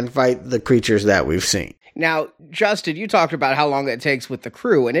differences and fight the creatures that we've seen. Now, Justin, you talked about how long it takes with the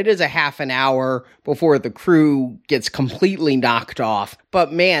crew, and it is a half an hour before the crew gets completely knocked off.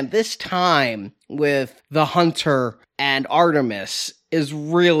 But man, this time with the Hunter and Artemis is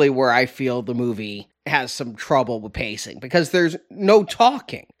really where I feel the movie has some trouble with pacing, because there's no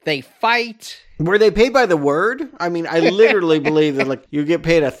talking. They fight. Were they paid by the word? I mean, I literally believe that, like, you get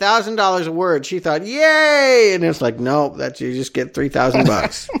paid $1,000 a word. She thought, yay! And it's like, no, you just get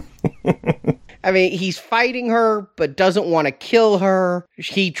 $3,000. I mean, he's fighting her, but doesn't want to kill her.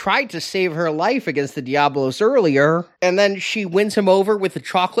 He tried to save her life against the Diablos earlier, and then she wins him over with a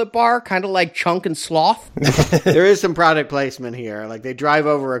chocolate bar, kind of like Chunk and Sloth. There is some product placement here. Like, they drive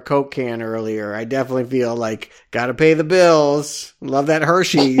over a Coke can earlier. I definitely feel like, gotta pay the bills. Love that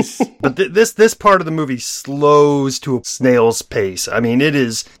Hershey's. But this part of the movie slows to a snail's pace. I mean, it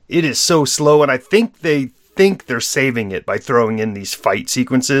is so slow, and I think they're saving it by throwing in these fight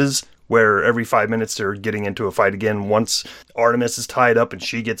sequences where every 5 minutes they're getting into a fight again. Once Artemis is tied up and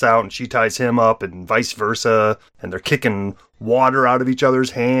she gets out and she ties him up, and vice versa, and they're kicking water out of each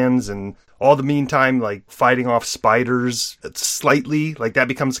other's hands, and all the meantime, like, fighting off spiders slightly, like, that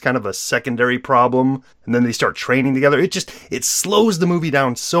becomes kind of a secondary problem, and then they start training together. It slows the movie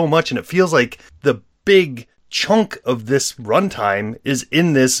down so much, and it feels like the big chunk of this runtime is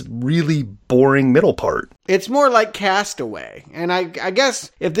in this really boring middle part. It's more like Castaway. And I guess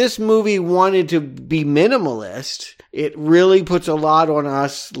if this movie wanted to be minimalist, it really puts a lot on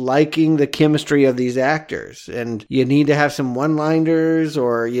us liking the chemistry of these actors. And you need to have some one-liners,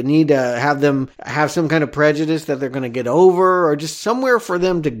 or you need to have them have some kind of prejudice that they're going to get over, or just somewhere for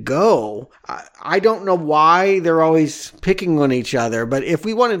them to go. I don't know why they're always picking on each other, but if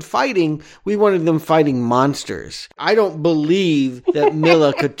we wanted fighting, we wanted them fighting monsters. I don't believe that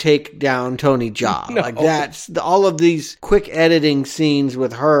Milla could take down Tony Jaa. No. Like, that's all of these quick editing scenes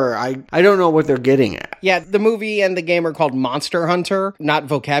with her. I don't know what they're getting at. Yeah, the movie and the game are called Monster Hunter, not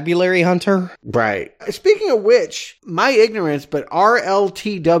Vocabulary Hunter. Right. Speaking of which, my ignorance, but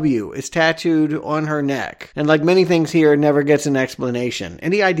RLTW is tattooed on her neck. And like many things here, never gets an explanation.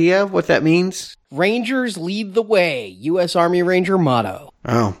 Any idea what that means? Rangers lead the way, U.S. Army Ranger motto.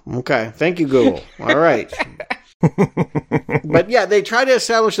 Oh, okay. Thank you, Google. All right. But yeah, they try to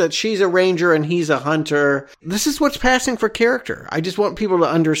establish that she's a ranger and he's a hunter. This is what's passing for character. I just want people to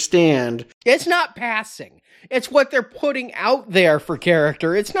understand. It's not passing. It's what they're putting out there for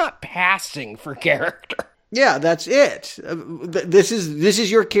character. It's not passing for character. Yeah, that's it. This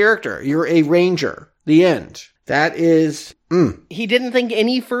is your character. You're a ranger. The end. That is... He didn't think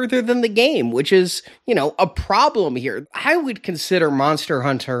any further than the game, which is, a problem here. I would consider Monster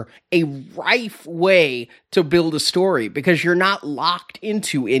Hunter a rife way to build a story because you're not locked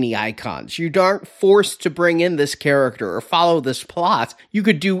into any icons. You aren't forced to bring in this character or follow this plot. You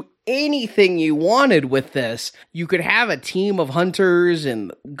could do anything you wanted with this. You could have a team of hunters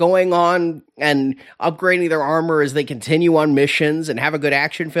and going on and upgrading their armor as they continue on missions and have a good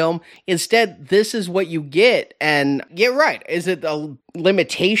action film. Instead, this is what you get. And get right. Is it a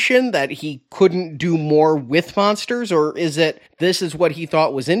limitation that he couldn't do more with monsters, or is it this is what he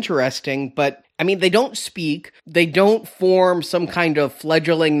thought was interesting? But I mean, they don't speak. They don't form some kind of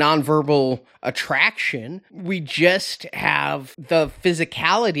fledgling nonverbal attraction. We just have the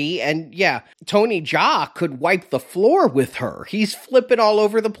physicality. And yeah, Tony Jaa could wipe the floor with her. He's flipping all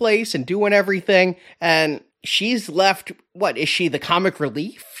over the place and doing everything. And she's left, what, is she the comic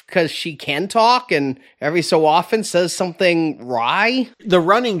relief? Because she can talk and every so often says something wry. The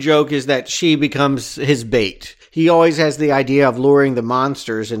running joke is that she becomes his bait. He always has the idea of luring the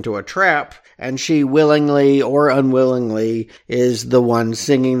monsters into a trap, and she willingly or unwillingly is the one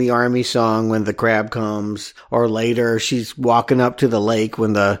singing the army song when the crab comes, or later she's walking up to the lake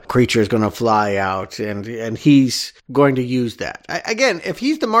when the creature is going to fly out, and he's going to use that. Again, if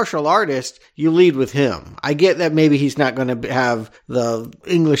he's the martial artist, you lead with him. I get that maybe he's not going to have the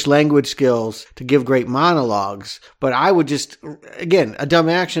English language skills to give great monologues, but I would just, again, a dumb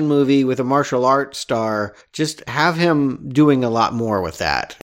action movie with a martial arts star, just have him doing a lot more with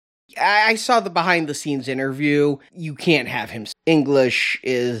that. I saw the behind-the-scenes interview. You can't have him. English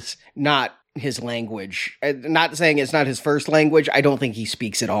is not his language. Not saying it's not his first language. I don't think he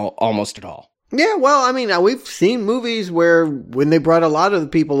speaks it almost at all. Yeah, well, I mean, we've seen movies where when they brought a lot of the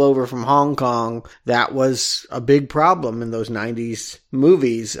people over from Hong Kong, that was a big problem in those 90s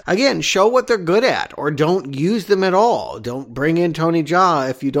movies. Again, show what they're good at, or don't use them at all. Don't bring in Tony Jaa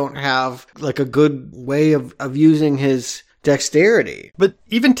if you don't have like a good way of using his dexterity. But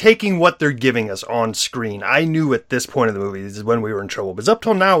even taking what they're giving us on screen, I knew at this point of the movie, this is when we were in trouble. Because up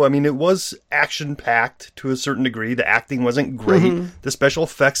till now, I mean, it was action-packed to a certain degree. The acting wasn't great. Mm-hmm. The special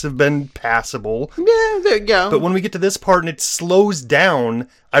effects have been passable. Yeah, there you go. But when we get to this part and it slows down,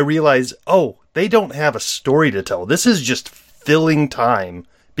 I realize, they don't have a story to tell. This is just filling time.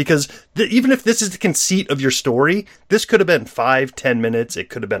 Because even if this is the conceit of your story, this could have been 5-10 minutes. It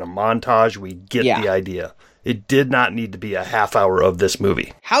could have been a montage. We get the idea. It did not need to be a half hour of this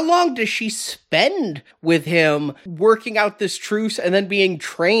movie. How long does she spend with him working out this truce and then being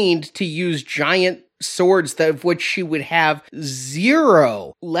trained to use giant swords of which she would have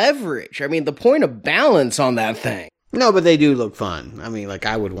zero leverage. I mean, the point of balance on that thing. No, but they do look fun. I mean, like,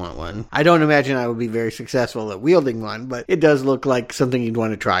 I would want one. I don't imagine I would be very successful at wielding one, but it does look like something you'd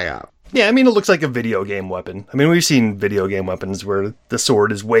want to try out. Yeah, I mean, it looks like a video game weapon. I mean, we've seen video game weapons where the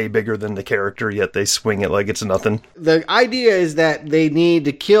sword is way bigger than the character, yet they swing it like it's nothing. The idea is that they need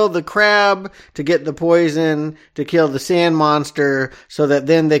to kill the crab to get the poison, to kill the sand monster, so that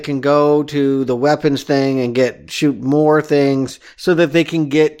then they can go to the weapons thing and shoot more things, so that they can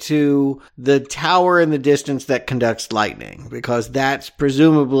get to the tower in the distance that conducts lightning, because that's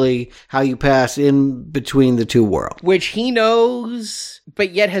presumably how you pass in between the two worlds. Which he knows,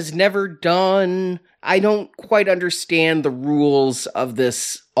 but yet has never done. I don't quite understand the rules of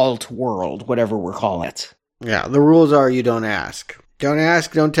this alt world, whatever we're calling it. Yeah, the rules are you don't ask. Don't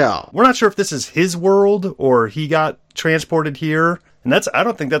ask, don't tell. We're not sure if this is his world or he got transported here. And I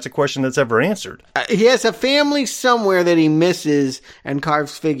don't think that's a question that's ever answered. He has a family somewhere that he misses and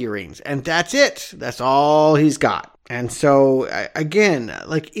carves figurines. And that's it. That's all he's got. And so, again,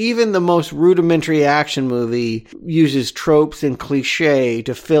 like, even the most rudimentary action movie uses tropes and cliche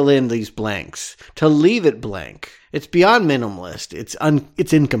to fill in these blanks, to leave it blank. It's beyond minimalist.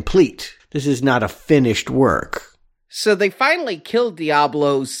 It's incomplete. This is not a finished work. So they finally killed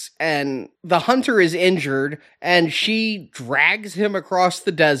Diablos, and the hunter is injured, and she drags him across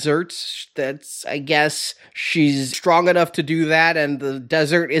the desert. That's, I guess, she's strong enough to do that, and the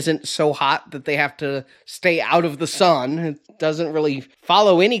desert isn't so hot that they have to stay out of the sun. It doesn't really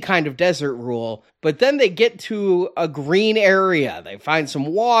follow any kind of desert rule. But then they get to a green area. They find some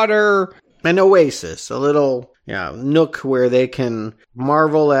water. An oasis, a little nook where they can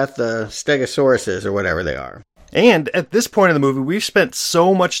marvel at the stegosauruses or whatever they are. And at this point in the movie, we've spent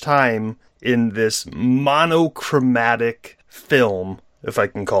so much time in this monochromatic film, if I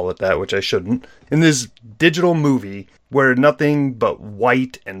can call it that, which I shouldn't, in this digital movie where nothing but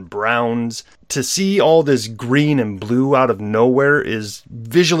white and browns. To see all this green and blue out of nowhere is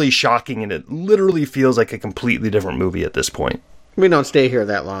visually shocking, and it literally feels like a completely different movie at this point. We don't stay here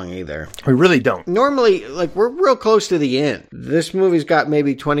that long either. We really don't. Normally, like, we're real close to the end. This movie's got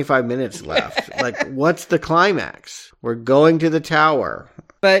maybe 25 minutes left. Like, what's the climax? We're going to the tower.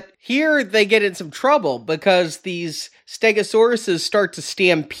 But here they get in some trouble because these stegosauruses start to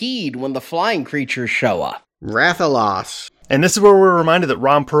stampede when the flying creatures show up. Rathalos. And this is where we're reminded that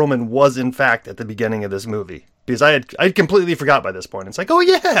Ron Perlman was, in fact, at the beginning of this movie. Because I'd completely forgot by this point. It's like, oh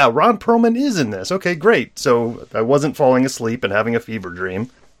yeah, Ron Perlman is in this. Okay, great. So I wasn't falling asleep and having a fever dream.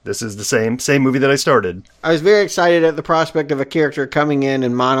 This is the same movie that I started. I was very excited at the prospect of a character coming in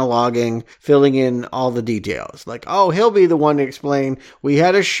and monologuing, filling in all the details. Like, oh, he'll be the one to explain, we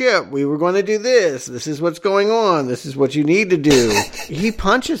had a ship, we were going to do this is what's going on, this is what you need to do. He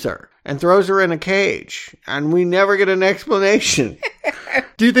punches her and throws her in a cage, and we never get an explanation.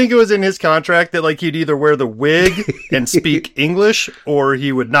 Do you think it was in his contract that, like, he'd either wear the wig and speak English, or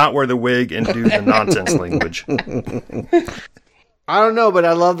he would not wear the wig and do the nonsense language? I don't know, but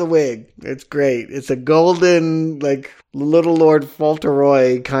I love the wig. It's great. It's a golden, like, Little Lord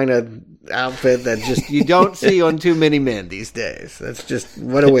Fauntleroy kind of outfit that just you don't see on too many men these days. That's just,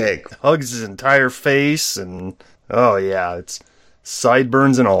 what a wig. Hugs his entire face, and, oh yeah, it's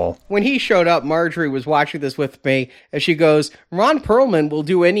sideburns and all. When he showed up, Marjorie was watching this with me, and she goes, Ron Perlman will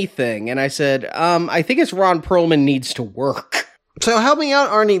do anything. And I said, I think it's Ron Perlman needs to work. So help me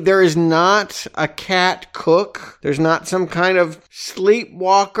out, Arnie. There is not a cat cook. There's not some kind of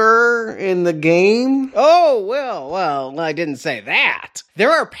sleepwalker in the game. Oh, well, I didn't say that.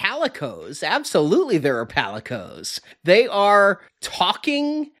 There are palicos. Absolutely there are palicos. They are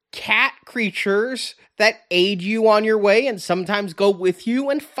talking cat creatures that aid you on your way and sometimes go with you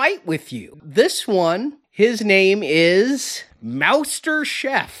and fight with you. This one, his name is Mouster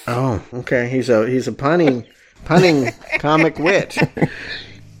Chef. Oh, okay. He's a punning comic wit.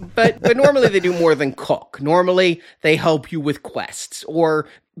 But normally they do more than cook. Normally they help you with quests, or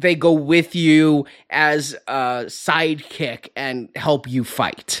they go with you as a sidekick and help you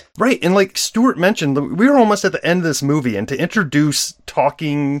fight. Right, and like Stuart mentioned, we were almost at the end of this movie, and to introduce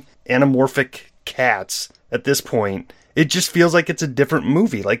talking anamorphic cats at this point, it just feels like it's a different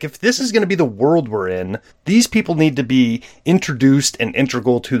movie. Like, if this is going to be the world we're in, these people need to be introduced and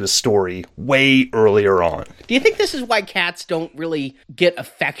integral to the story way earlier on. Do you think this is why cats don't really get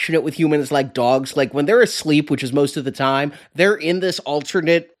affectionate with humans like dogs? Like, when they're asleep, which is most of the time, they're in this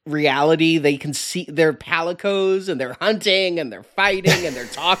alternate reality. They can see their palicos and they're hunting and they're fighting and they're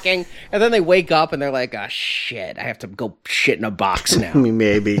talking. And then they wake up and they're like, oh shit, I have to go shit in a box now. I mean,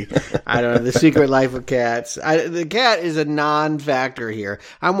 maybe. I don't know. The Secret Life of Cats. The cat is a non-factor here.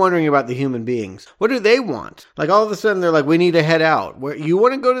 I'm wondering about the human beings. What do they want? Like all of a sudden they're like, we need to head out. You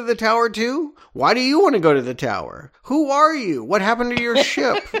want to go to the tower too? Why do you want to go to the tower? Who are you? What happened to your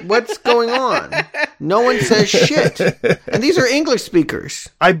ship? What's going on? No one says shit. And these are English speakers.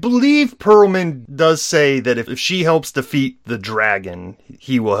 I believe Perlman does say that if she helps defeat the dragon,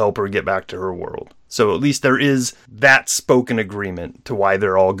 he will help her get back to her world. So at least there is that spoken agreement to why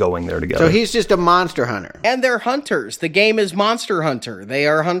they're all going there together. So he's just a monster hunter. And they're hunters. The game is Monster Hunter. They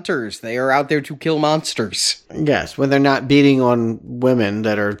are hunters. They are out there to kill monsters. Yes, when they're not beating on women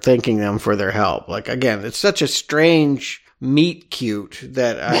that are thanking them for their help. Like, again, it's such a strange meet cute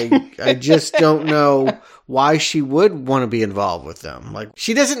that I just don't know why she would want to be involved with them. Like,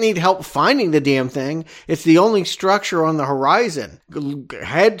 she doesn't need help finding the damn thing. It's the only structure on the horizon.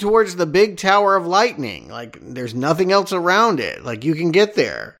 Head towards the big tower of lightning. Like, there's nothing else around it. Like, you can get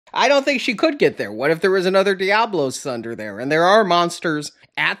there. I don't think she could get there. What if there was another Diablo's Thunder there? And there are monsters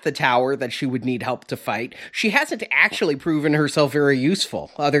at the tower that she would need help to fight. She hasn't actually proven herself very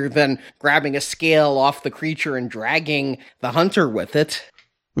useful, other than grabbing a scale off the creature and dragging the hunter with it.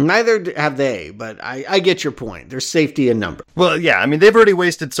 Neither have they, but I get your point. There's safety in number. Well, yeah, I mean, they've already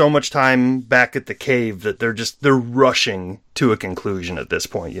wasted so much time back at the cave that they're rushing to a conclusion at this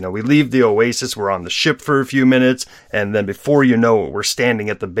point. You know, we leave the oasis, we're on the ship for a few minutes, and then before you know it, we're standing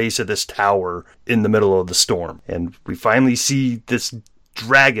at the base of this tower in the middle of the storm. And we finally see this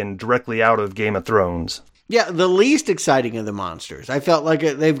dragon directly out of Game of Thrones. Yeah, the least exciting of the monsters. I felt like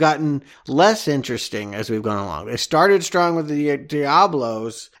they've gotten less interesting as we've gone along. They started strong with the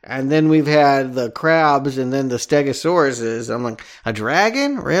Diablos, and then we've had the crabs and then the Stegosauruses. I'm like, a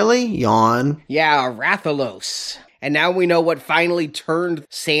dragon? Really? Yawn. Yeah, Rathalos. And now we know what finally turned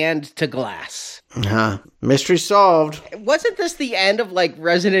sand to glass. Mystery solved. Wasn't this the end of, like,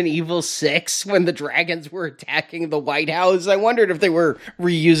 Resident Evil 6 when the dragons were attacking the White House? I wondered if they were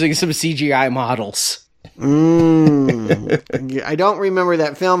reusing some CGI models. I don't remember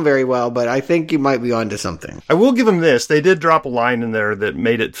that film very well, but I think you might be onto something. I will give them this. They did drop a line in there that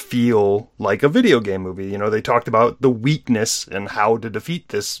made it feel like a video game movie. You know, they talked about the weakness and how to defeat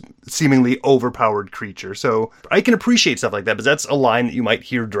this seemingly overpowered creature. So I can appreciate stuff like that, but that's a line that you might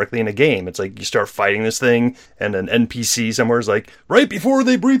hear directly in a game. It's like you start fighting this thing and an NPC somewhere is like, right before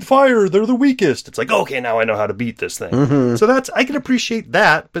they breathe fire, they're the weakest. It's like, okay, now I know how to beat this thing. Mm-hmm. So I can appreciate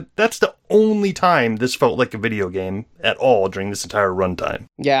that, but that's the only time this felt like a video game at all during this entire runtime.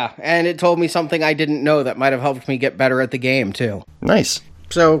 Yeah, and it told me something I didn't know that might have helped me get better at the game, too. Nice.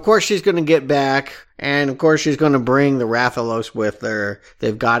 So, of course, she's going to get back, and of course, she's going to bring the Rathalos with her.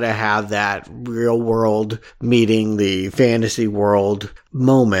 They've got to have that real world meeting the fantasy world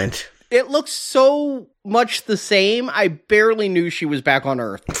moment. It looks so much the same. I barely knew she was back on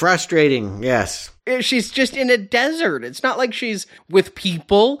Earth. Frustrating, yes. She's just in a desert. It's not like she's with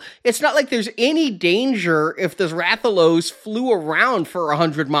people. It's not like there's any danger if this Rathalos flew around for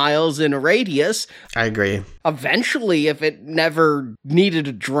 100 miles in a radius. I agree. Eventually, if it never needed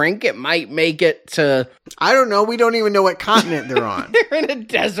a drink, it might make it to... I don't know. We don't even know what continent they're on. They're in a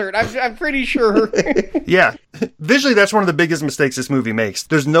desert. I'm pretty sure. Yeah. Visually, that's one of the biggest mistakes this movie makes.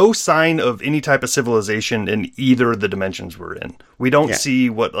 There's no sign of any type of civilization in either of the dimensions we're in. We don't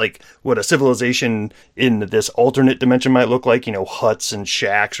see what a civilization in this alternate dimension might look like, you know, huts and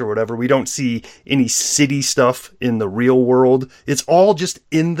shacks or whatever. We don't see any city stuff in the real world. It's all just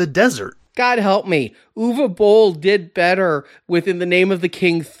in the desert. God help me. Uwe Boll did better with In the Name of the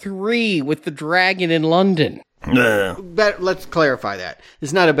King 3 with the dragon in London. But let's clarify that.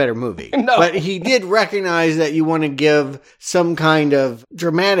 It's not a better movie. No. But he did recognize that you want to give some kind of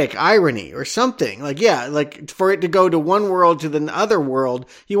dramatic irony or something. Like for it to go to one world to the other world,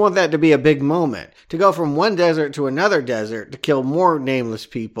 you want that to be a big moment. To go from one desert to another desert to kill more nameless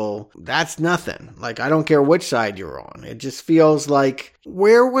people, that's nothing. Like, I don't care which side you're on. It just feels like,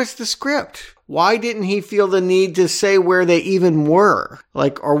 where was the script? Why didn't he feel the need to say where they even were?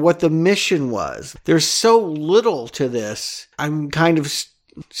 Like, or what the mission was? There's so little to this. I'm kind of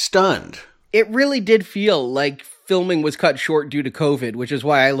stunned. It really did feel like filming was cut short due to COVID, which is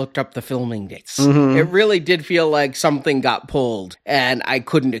why I looked up the filming dates. Mm-hmm. It really did feel like something got pulled and I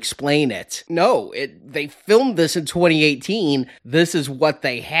couldn't explain it. No, they filmed this in 2018. This is what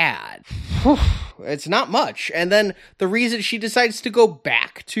they had. it's not much. And then the reason she decides to go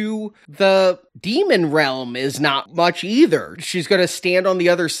back to the demon realm is not much either. She's going to stand on the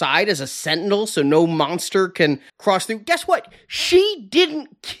other side as a sentinel so no monster can cross through. Guess what? She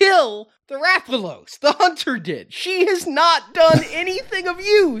didn't kill the Rathalos. The hunter did. She has not done anything of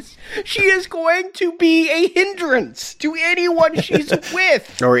use. She is going to be a hindrance to anyone she's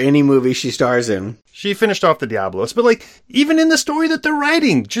with. Or any movie she stars in. She finished off the Diablos, but like, even in the story that they're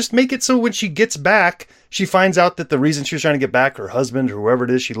writing, just make it so when she gets back, she finds out that the reason she was trying to get back, her husband or whoever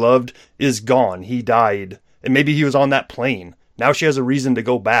it is she loved, is gone. He died. And maybe he was on that plane. Now she has a reason to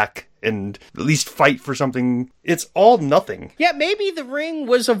go back and at least fight for something. It's all nothing. Yeah, maybe the ring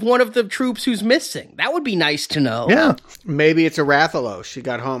was of one of the troops who's missing. That would be nice to know. Yeah. Maybe it's a Rathalos. She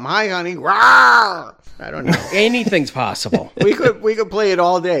got home. Hi, honey. Rawr! I don't know. Anything's possible. We could play it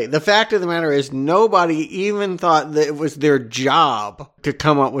all day. The fact of the matter is nobody even thought that it was their job to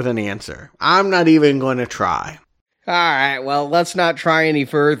come up with an answer. I'm not even going to try. All right, well, let's not try any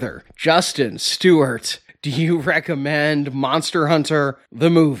further. Justin, Stuart, do you recommend Monster Hunter,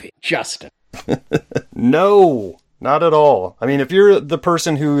 the movie? Justin. No, not at all. I mean, if you're the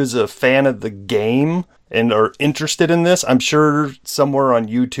person who is a fan of the game and are interested in this, I'm sure somewhere on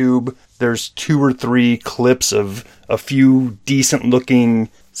YouTube there's 2 or 3 clips of a few decent looking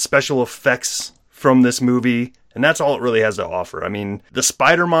special effects from this movie, and that's all it really has to offer. I mean, the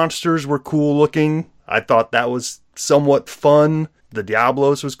spider monsters were cool looking. I thought that was somewhat fun. The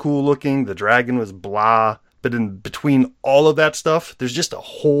Diablos was cool looking. The dragon was blah. But in between all of that stuff, there's just a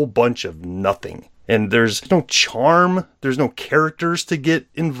whole bunch of nothing. And there's no charm. There's no characters to get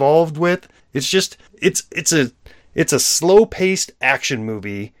involved with. It's just, it's a slow-paced action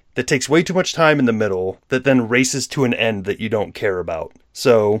movie that takes way too much time in the middle that then races to an end that you don't care about.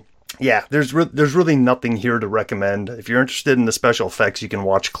 So, yeah, there's really nothing here to recommend. If you're interested in the special effects, you can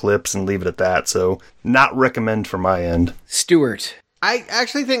watch clips and leave it at that. So, not recommend from my end. Stuart. I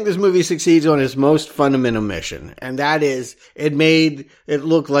actually think this movie succeeds on its most fundamental mission, and that is it made it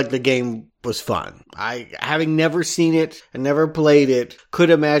look like the game was fun. Having never seen it and never played it, could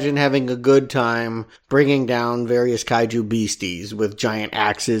imagine having a good time bringing down various kaiju beasties with giant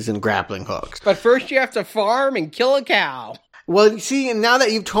axes and grappling hooks. But first you have to farm and kill a cow. Well, see, and now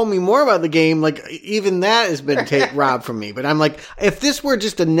that you've told me more about the game, like, even that has been robbed from me. But I'm like, if this were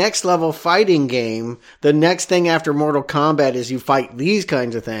just a next level fighting game, the next thing after Mortal Kombat is you fight these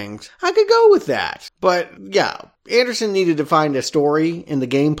kinds of things, I could go with that. But yeah, Anderson needed to find a story in the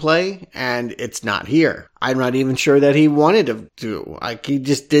gameplay, and it's not here. I'm not even sure that he wanted to do. Like, he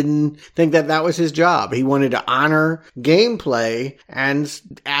just didn't think that that was his job. He wanted to honor gameplay and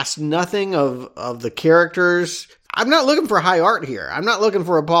ask nothing of the characters. I'm not looking for high art here. I'm not looking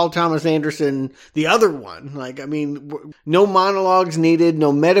for a Paul Thomas Anderson, the other one. Like, I mean, no monologues needed,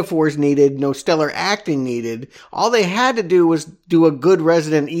 no metaphors needed, no stellar acting needed. All they had to do was do a good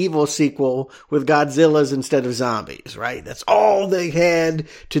Resident Evil sequel with Godzillas instead of zombies, right? That's all they had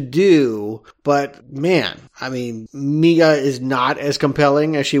to do. But man, I mean, Mia is not as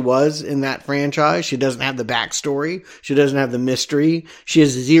compelling as she was in that franchise. She doesn't have the backstory. She doesn't have the mystery. She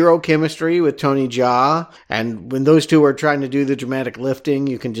has zero chemistry with Tony Jaa. And when those two are trying to do the dramatic lifting,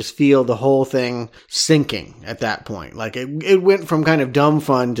 you can just feel the whole thing sinking at that point. Like, it went from kind of dumb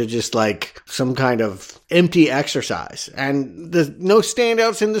fun to just like some kind of empty exercise. And there's no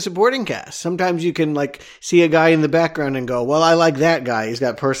standouts in the supporting cast. Sometimes you can like see a guy in the background and go, well, I like that guy. He's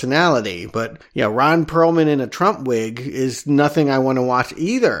got personality. But yeah, Ron Perlman in a Trump wig is nothing I want to watch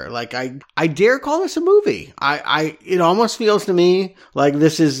either. Like, I dare call this a movie. It almost feels to me like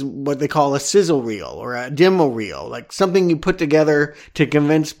this is what they call a sizzle reel or a demo reel, like something you put together to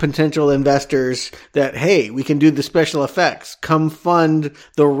convince potential investors that, hey, we can do the special effects. Come fund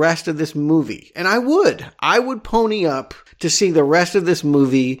the rest of this movie. And I would pony up to see the rest of this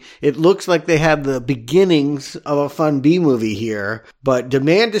movie. It looks like they have the beginnings of a fun B movie here, but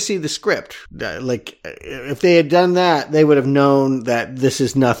demand to see the script. Like, if they had done that, they would have known that this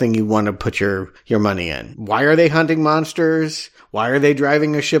is nothing you want to put your money in. Why are they hunting monsters? Why are they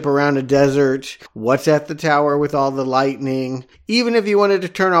driving a ship around a desert? What's at the tower with all the lightning? Even if you wanted to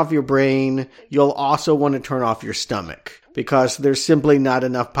turn off your brain, you'll also want to turn off your stomach, because there's simply not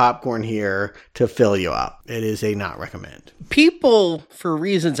enough popcorn here to fill you up. It is a not recommend. People, for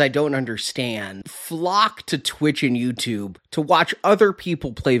reasons I don't understand, flock to Twitch and YouTube to watch other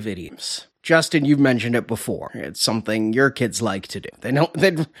people play videos. Justin, you've mentioned it before. It's something your kids like to do.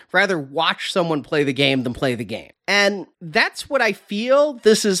 They'd rather watch someone play the game than play the game. And that's what I feel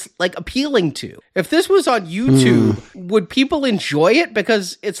this is like appealing to. If this was on YouTube, would people enjoy it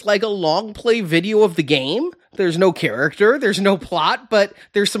because it's like a long play video of the game? There's no character, there's no plot, but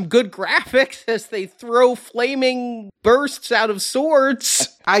there's some good graphics as they throw flaming bursts out of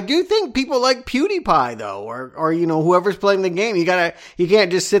swords. I do think people like PewDiePie though, or whoever's playing the game. You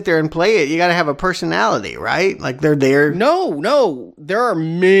can't just sit there and play it. You gotta have a personality, right? Like they're there. No. There are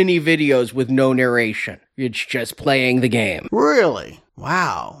many videos with no narration. It's just playing the game. Really?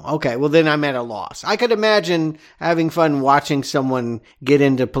 Wow. Okay. Well, then I'm at a loss. I could imagine having fun watching someone get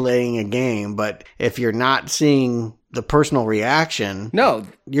into playing a game, but if you're not seeing the personal reaction, no,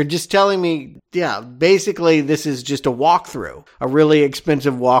 you're just telling me, basically this is just a walkthrough, a really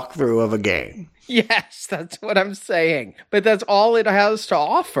expensive walkthrough of a game. Yes, that's what I'm saying. But that's all it has to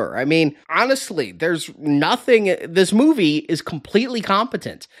offer. I mean, honestly, there's nothing. This movie is completely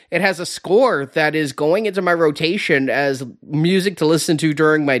competent. It has a score that is going into my rotation as music to listen to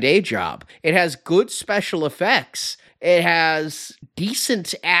during my day job. It has good special effects. It has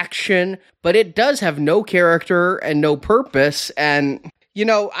decent action, but it does have no character and no purpose. And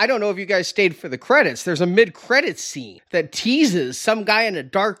I don't know if you guys stayed for the credits. There's a mid-credits scene that teases some guy in a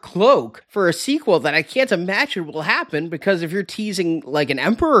dark cloak for a sequel that I can't imagine will happen, because if you're teasing like an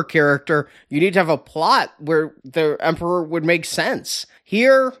Emperor character, you need to have a plot where the Emperor would make sense.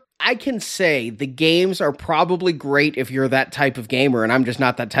 Here, I can say the games are probably great if you're that type of gamer, and I'm just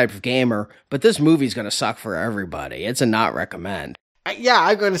not that type of gamer, but this movie's going to suck for everybody. It's a not recommend. Yeah,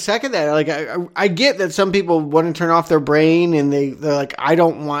 I'm going to second that. Like, I get that some people want to turn off their brain and they're like, I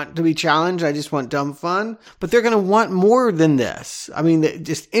don't want to be challenged. I just want dumb fun. But they're going to want more than this. I mean,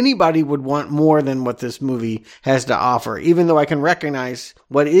 just anybody would want more than what this movie has to offer. Even though I can recognize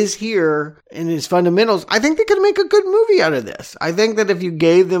what is here in its fundamentals, I think they could make a good movie out of this. I think that if you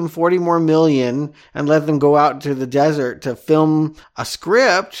gave them $40 more million and let them go out to the desert to film a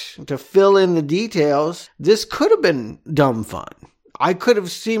script, to fill in the details, this could have been dumb fun. I could have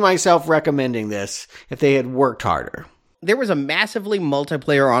seen myself recommending this if they had worked harder. There was a massively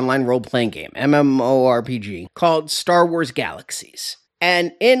multiplayer online role-playing game, MMORPG, called Star Wars Galaxies.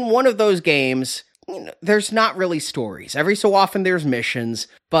 And in one of those games, there's not really stories. Every so often there's missions,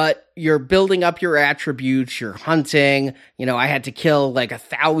 but you're building up your attributes, you're hunting. I had to kill like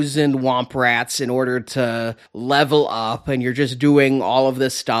 1,000 womp rats in order to level up, and you're just doing all of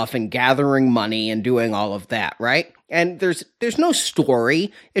this stuff and gathering money and doing all of that, right? And there's no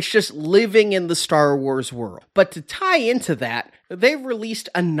story. It's just living in the Star Wars world. But to tie into that, they've released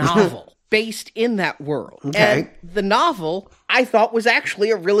a novel based in that world. Okay. And the novel, I thought, was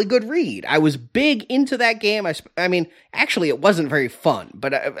actually a really good read. I was big into that game. I mean, actually, it wasn't very fun,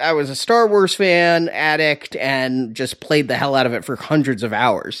 but I was a Star Wars fan, addict, and just played the hell out of it for hundreds of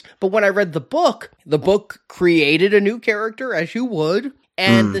hours. But when I read the book created a new character, as you would.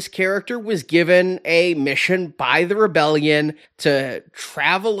 And this character was given a mission by the rebellion to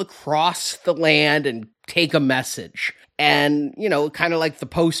travel across the land and take a message. And, kind of like the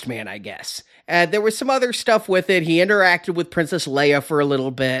postman, I guess. There was some other stuff with it. He interacted with Princess Leia for a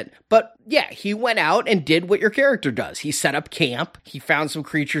little bit. But yeah, he went out and did what your character does. He set up camp. He found some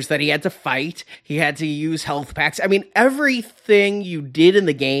creatures that he had to fight. He had to use health packs. I mean, everything you did in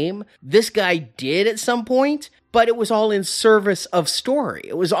the game, this guy did at some point. But it was all in service of story.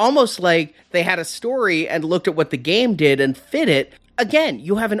 It was almost like they had a story and looked at what the game did and fit it. Again,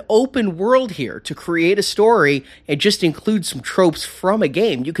 you have an open world here to create a story and just include some tropes from a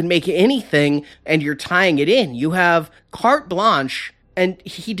game. You can make anything and you're tying it in. You have carte blanche, and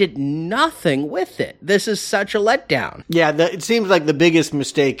he did nothing with it. This is such a letdown. Yeah, it seems like the biggest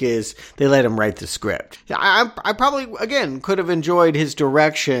mistake is they let him write the script. I probably, again, could have enjoyed his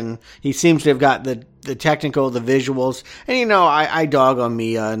direction. He seems to have got the technical, the visuals. And, I dog on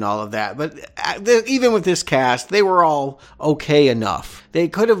Mia and all of that. But even with this cast, they were all okay enough. They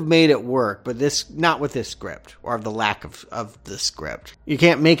could have made it work, but not with this script, or the lack of the script. You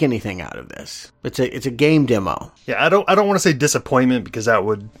can't make anything out of this. It's a game demo. Yeah, I don't want to say disappointment, because that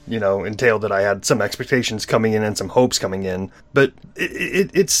would, entail that I had some expectations coming in and some hopes coming in. But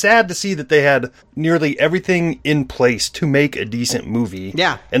it's sad to see that they had nearly everything in place to make a decent movie.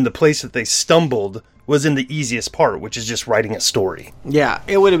 Yeah. And the place that they stumbled was in the easiest part, which is just writing a story. Yeah,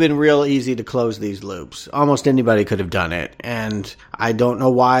 it would have been real easy to close these loops. Almost anybody could have done it, and I don't know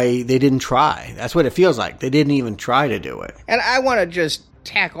why they didn't try. That's what it feels like. They didn't even try to do it. And I want to just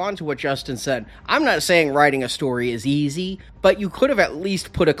tack on to what Justin said. I'm not saying writing a story is easy, but you could have at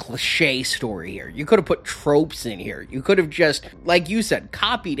least put a cliche story here. You could have put tropes in here. You could have just, like you said,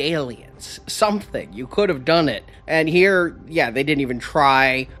 copied Aliens. Something. You could have done it. And here, yeah, they didn't even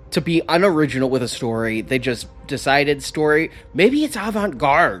try to be unoriginal with a story. They just decided story. Maybe it's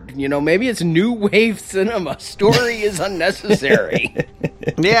avant-garde. Maybe it's new wave cinema. Story is unnecessary.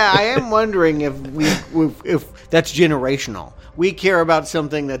 Yeah, I am wondering if that's generational. We care about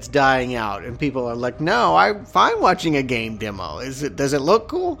something that's dying out, and people are like, no, I'm fine watching a game demo. Does it look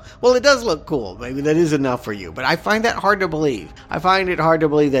cool? Well, it does look cool. Maybe that is enough for you. But I find that hard to believe. I find it hard to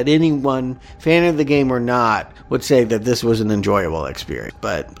believe that anyone, fan of the game or not, would say that this was an enjoyable experience.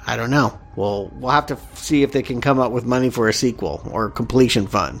 But I don't know. We'll have to see if they can come up with money for a sequel or completion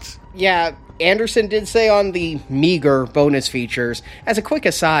funds. Yeah, Anderson did say on the meager bonus features, as a quick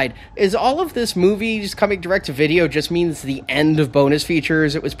aside, is all of this movies coming direct to video just means the end of bonus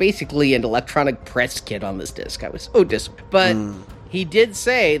features? It was basically an electronic press kit on this disc. I was so disappointed. But he did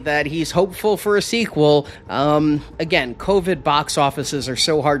say that he's hopeful for a sequel. Again, COVID box offices are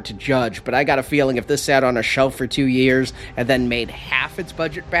so hard to judge, but I got a feeling if this sat on a shelf for 2 years and then made half its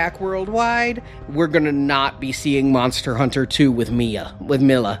budget back worldwide, we're going to not be seeing Monster Hunter 2 with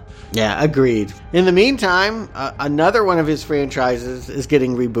Mila. Yeah, agreed. In the meantime, another one of his franchises is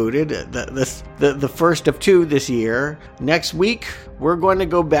getting rebooted, the first of 2 this year. Next week, we're going to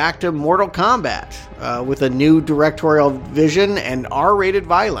go back to Mortal Kombat with a new directorial vision and R-rated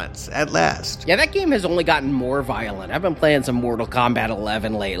violence at last. Yeah, that game has only gotten more violent. I've been playing some Mortal Kombat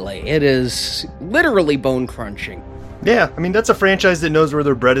 11 lately. It is literally bone-crunching. Yeah, I mean, that's a franchise that knows where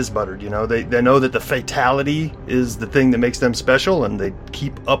their bread is buttered, They know that the fatality is the thing that makes them special, and they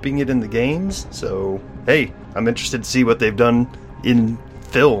keep upping it in the games. So, hey, I'm interested to see what they've done in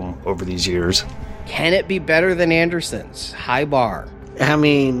film over these years. Can it be better than Anderson's? High bar. I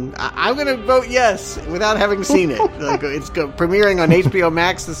mean, I'm going to vote yes without having seen it. It's premiering on HBO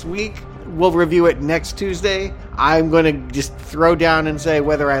Max this week. We'll review it next Tuesday. I'm going to just throw down and say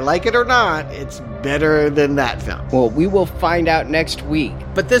whether I like it or not, it's better than that film. Well, we will find out next week.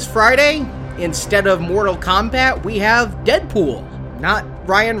 But this Friday, instead of Mortal Kombat, we have Deadpool. Not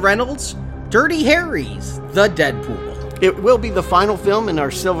Ryan Reynolds, Dirty Harry's The Deadpool. It will be the final film in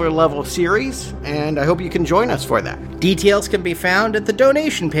our Silver Level series, and I hope you can join us for that. Details can be found at the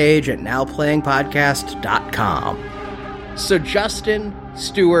donation page at nowplayingpodcast.com. So Justin,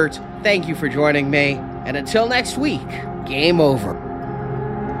 Stuart, thank you for joining me, and until next week, game over.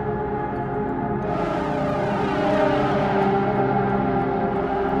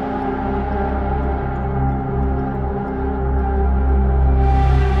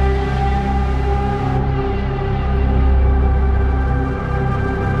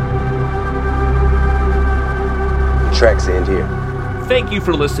 Tracks end here. Thank you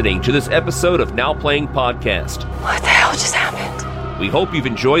for listening to this episode of Now Playing Podcast. What the hell just happened? We hope you've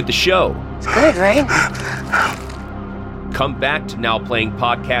enjoyed the show. It's good, right? Come back to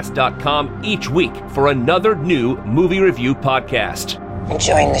NowPlayingPodcast.com each week for another new movie review podcast.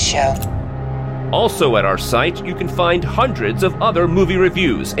 Enjoying the show. Also at our site, you can find hundreds of other movie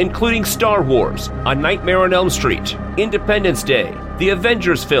reviews, including Star Wars, A Nightmare on Elm Street, Independence Day, the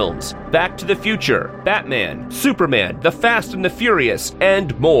Avengers films, Back to the Future, Batman, Superman, The Fast and the Furious,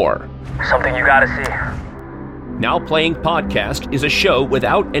 and more. Something you gotta see. Now Playing Podcast is a show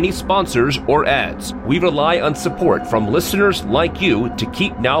without any sponsors or ads. We rely on support from listeners like you to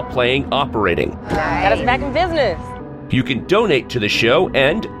keep Now Playing operating. Got us back in business. You can donate to the show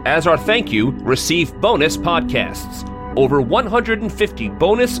and, as our thank you, receive bonus podcasts. Over 150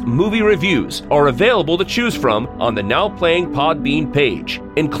 bonus movie reviews are available to choose from on the Now Playing Podbean page,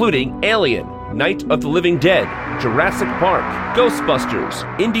 including Alien, Night of the Living Dead, Jurassic Park, Ghostbusters,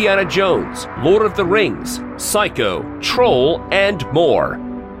 Indiana Jones, Lord of the Rings, Psycho, Troll, and more.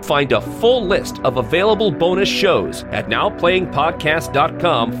 Find a full list of available bonus shows at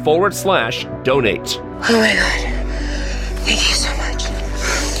nowplayingpodcast.com/donate. Oh my god. Thank you so much.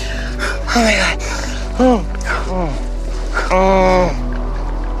 Oh my god.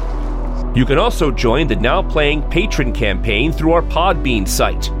 You can also join the Now Playing Patron campaign through our Podbean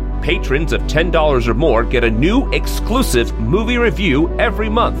site. Patrons of $10 or more get a new exclusive movie review every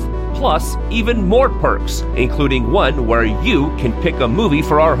month, plus even more perks, including one where you can pick a movie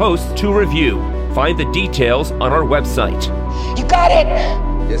for our hosts to review. Find the details on our website. You got it!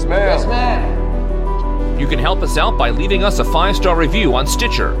 Yes, ma'am. Yes, ma'am. You can help us out by leaving us a 5-star review on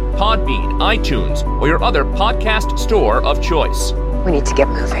Stitcher, Podbean, iTunes, or your other podcast store of choice. We need to get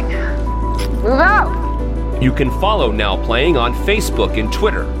moving. Move out! You can follow Now Playing on Facebook and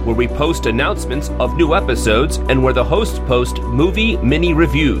Twitter, where we post announcements of new episodes and where the hosts post movie mini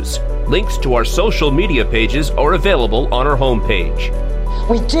reviews. Links to our social media pages are available on our homepage.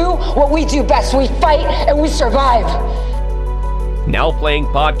 We do what we do best. We fight and we survive. Now Playing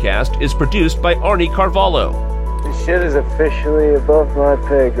Podcast is produced by Arnie Carvalho. This shit is officially above my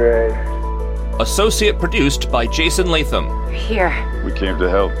pay grade. Associate produced by Jason Latham. Here. We came to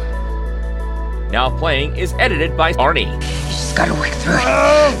help. Now Playing is edited by Arnie. You just gotta work through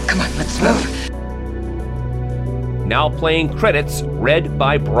it. Come on, let's move. Now Playing credits read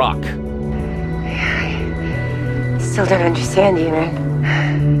by Brock. Still don't understand you,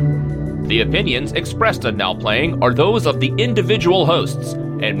 man. The opinions expressed on Now Playing are those of the individual hosts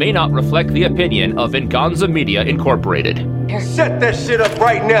and may not reflect the opinion of Venganza Media Incorporated. Shut that shit up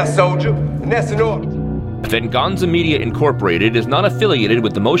right now, soldier. And that's an order. Venganza Media Incorporated is not affiliated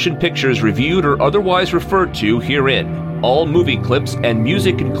with the motion pictures reviewed or otherwise referred to herein. All movie clips and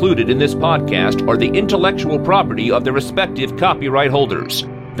music included in this podcast are the intellectual property of their respective copyright holders.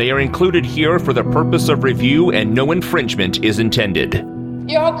 They are included here for the purpose of review and no infringement is intended.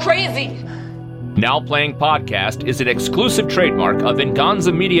 You're all crazy. Now Playing Podcast is an exclusive trademark of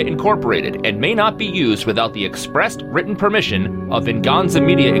Venganza Media Incorporated and may not be used without the expressed written permission of Venganza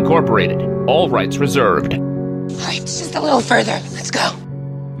Media Incorporated. All rights reserved. Right, just a little further. Let's go.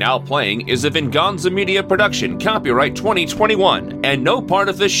 Now Playing is a Venganza Media production, copyright 2021, and no part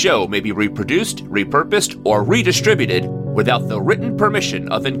of this show may be reproduced, repurposed, or redistributed without the written permission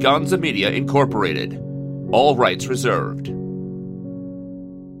of Venganza Media Incorporated. All rights reserved.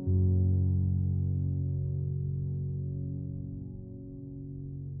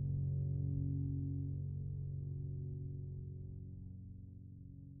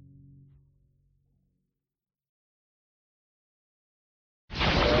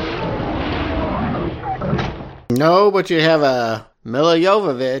 No, but you have a Milla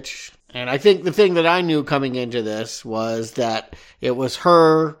Jovovich. And I think the thing that I knew coming into this was that it was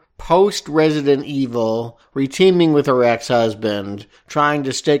her post-Resident Evil, reteaming with her ex-husband, trying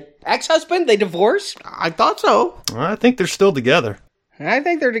to stick... Ex-husband? They divorced? I thought so. I think they're still together. I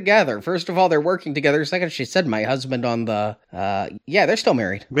think they're together. First of all, they're working together. Second, she said my husband on the... yeah, they're still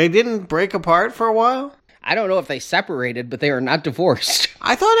married. They didn't break apart for a while? I don't know if they separated, but they are not divorced.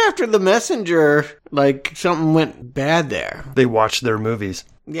 I thought after The Messenger, like, something went bad there. They watched their movies.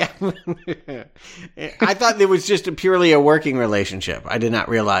 Yeah. I thought it was just purely a working relationship. I did not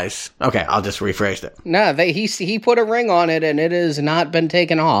realize. Okay, I'll just rephrase it. No, he put a ring on it, and it has not been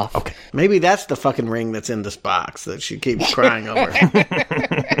taken off. Okay. Maybe that's the fucking ring that's in this box that she keeps crying over.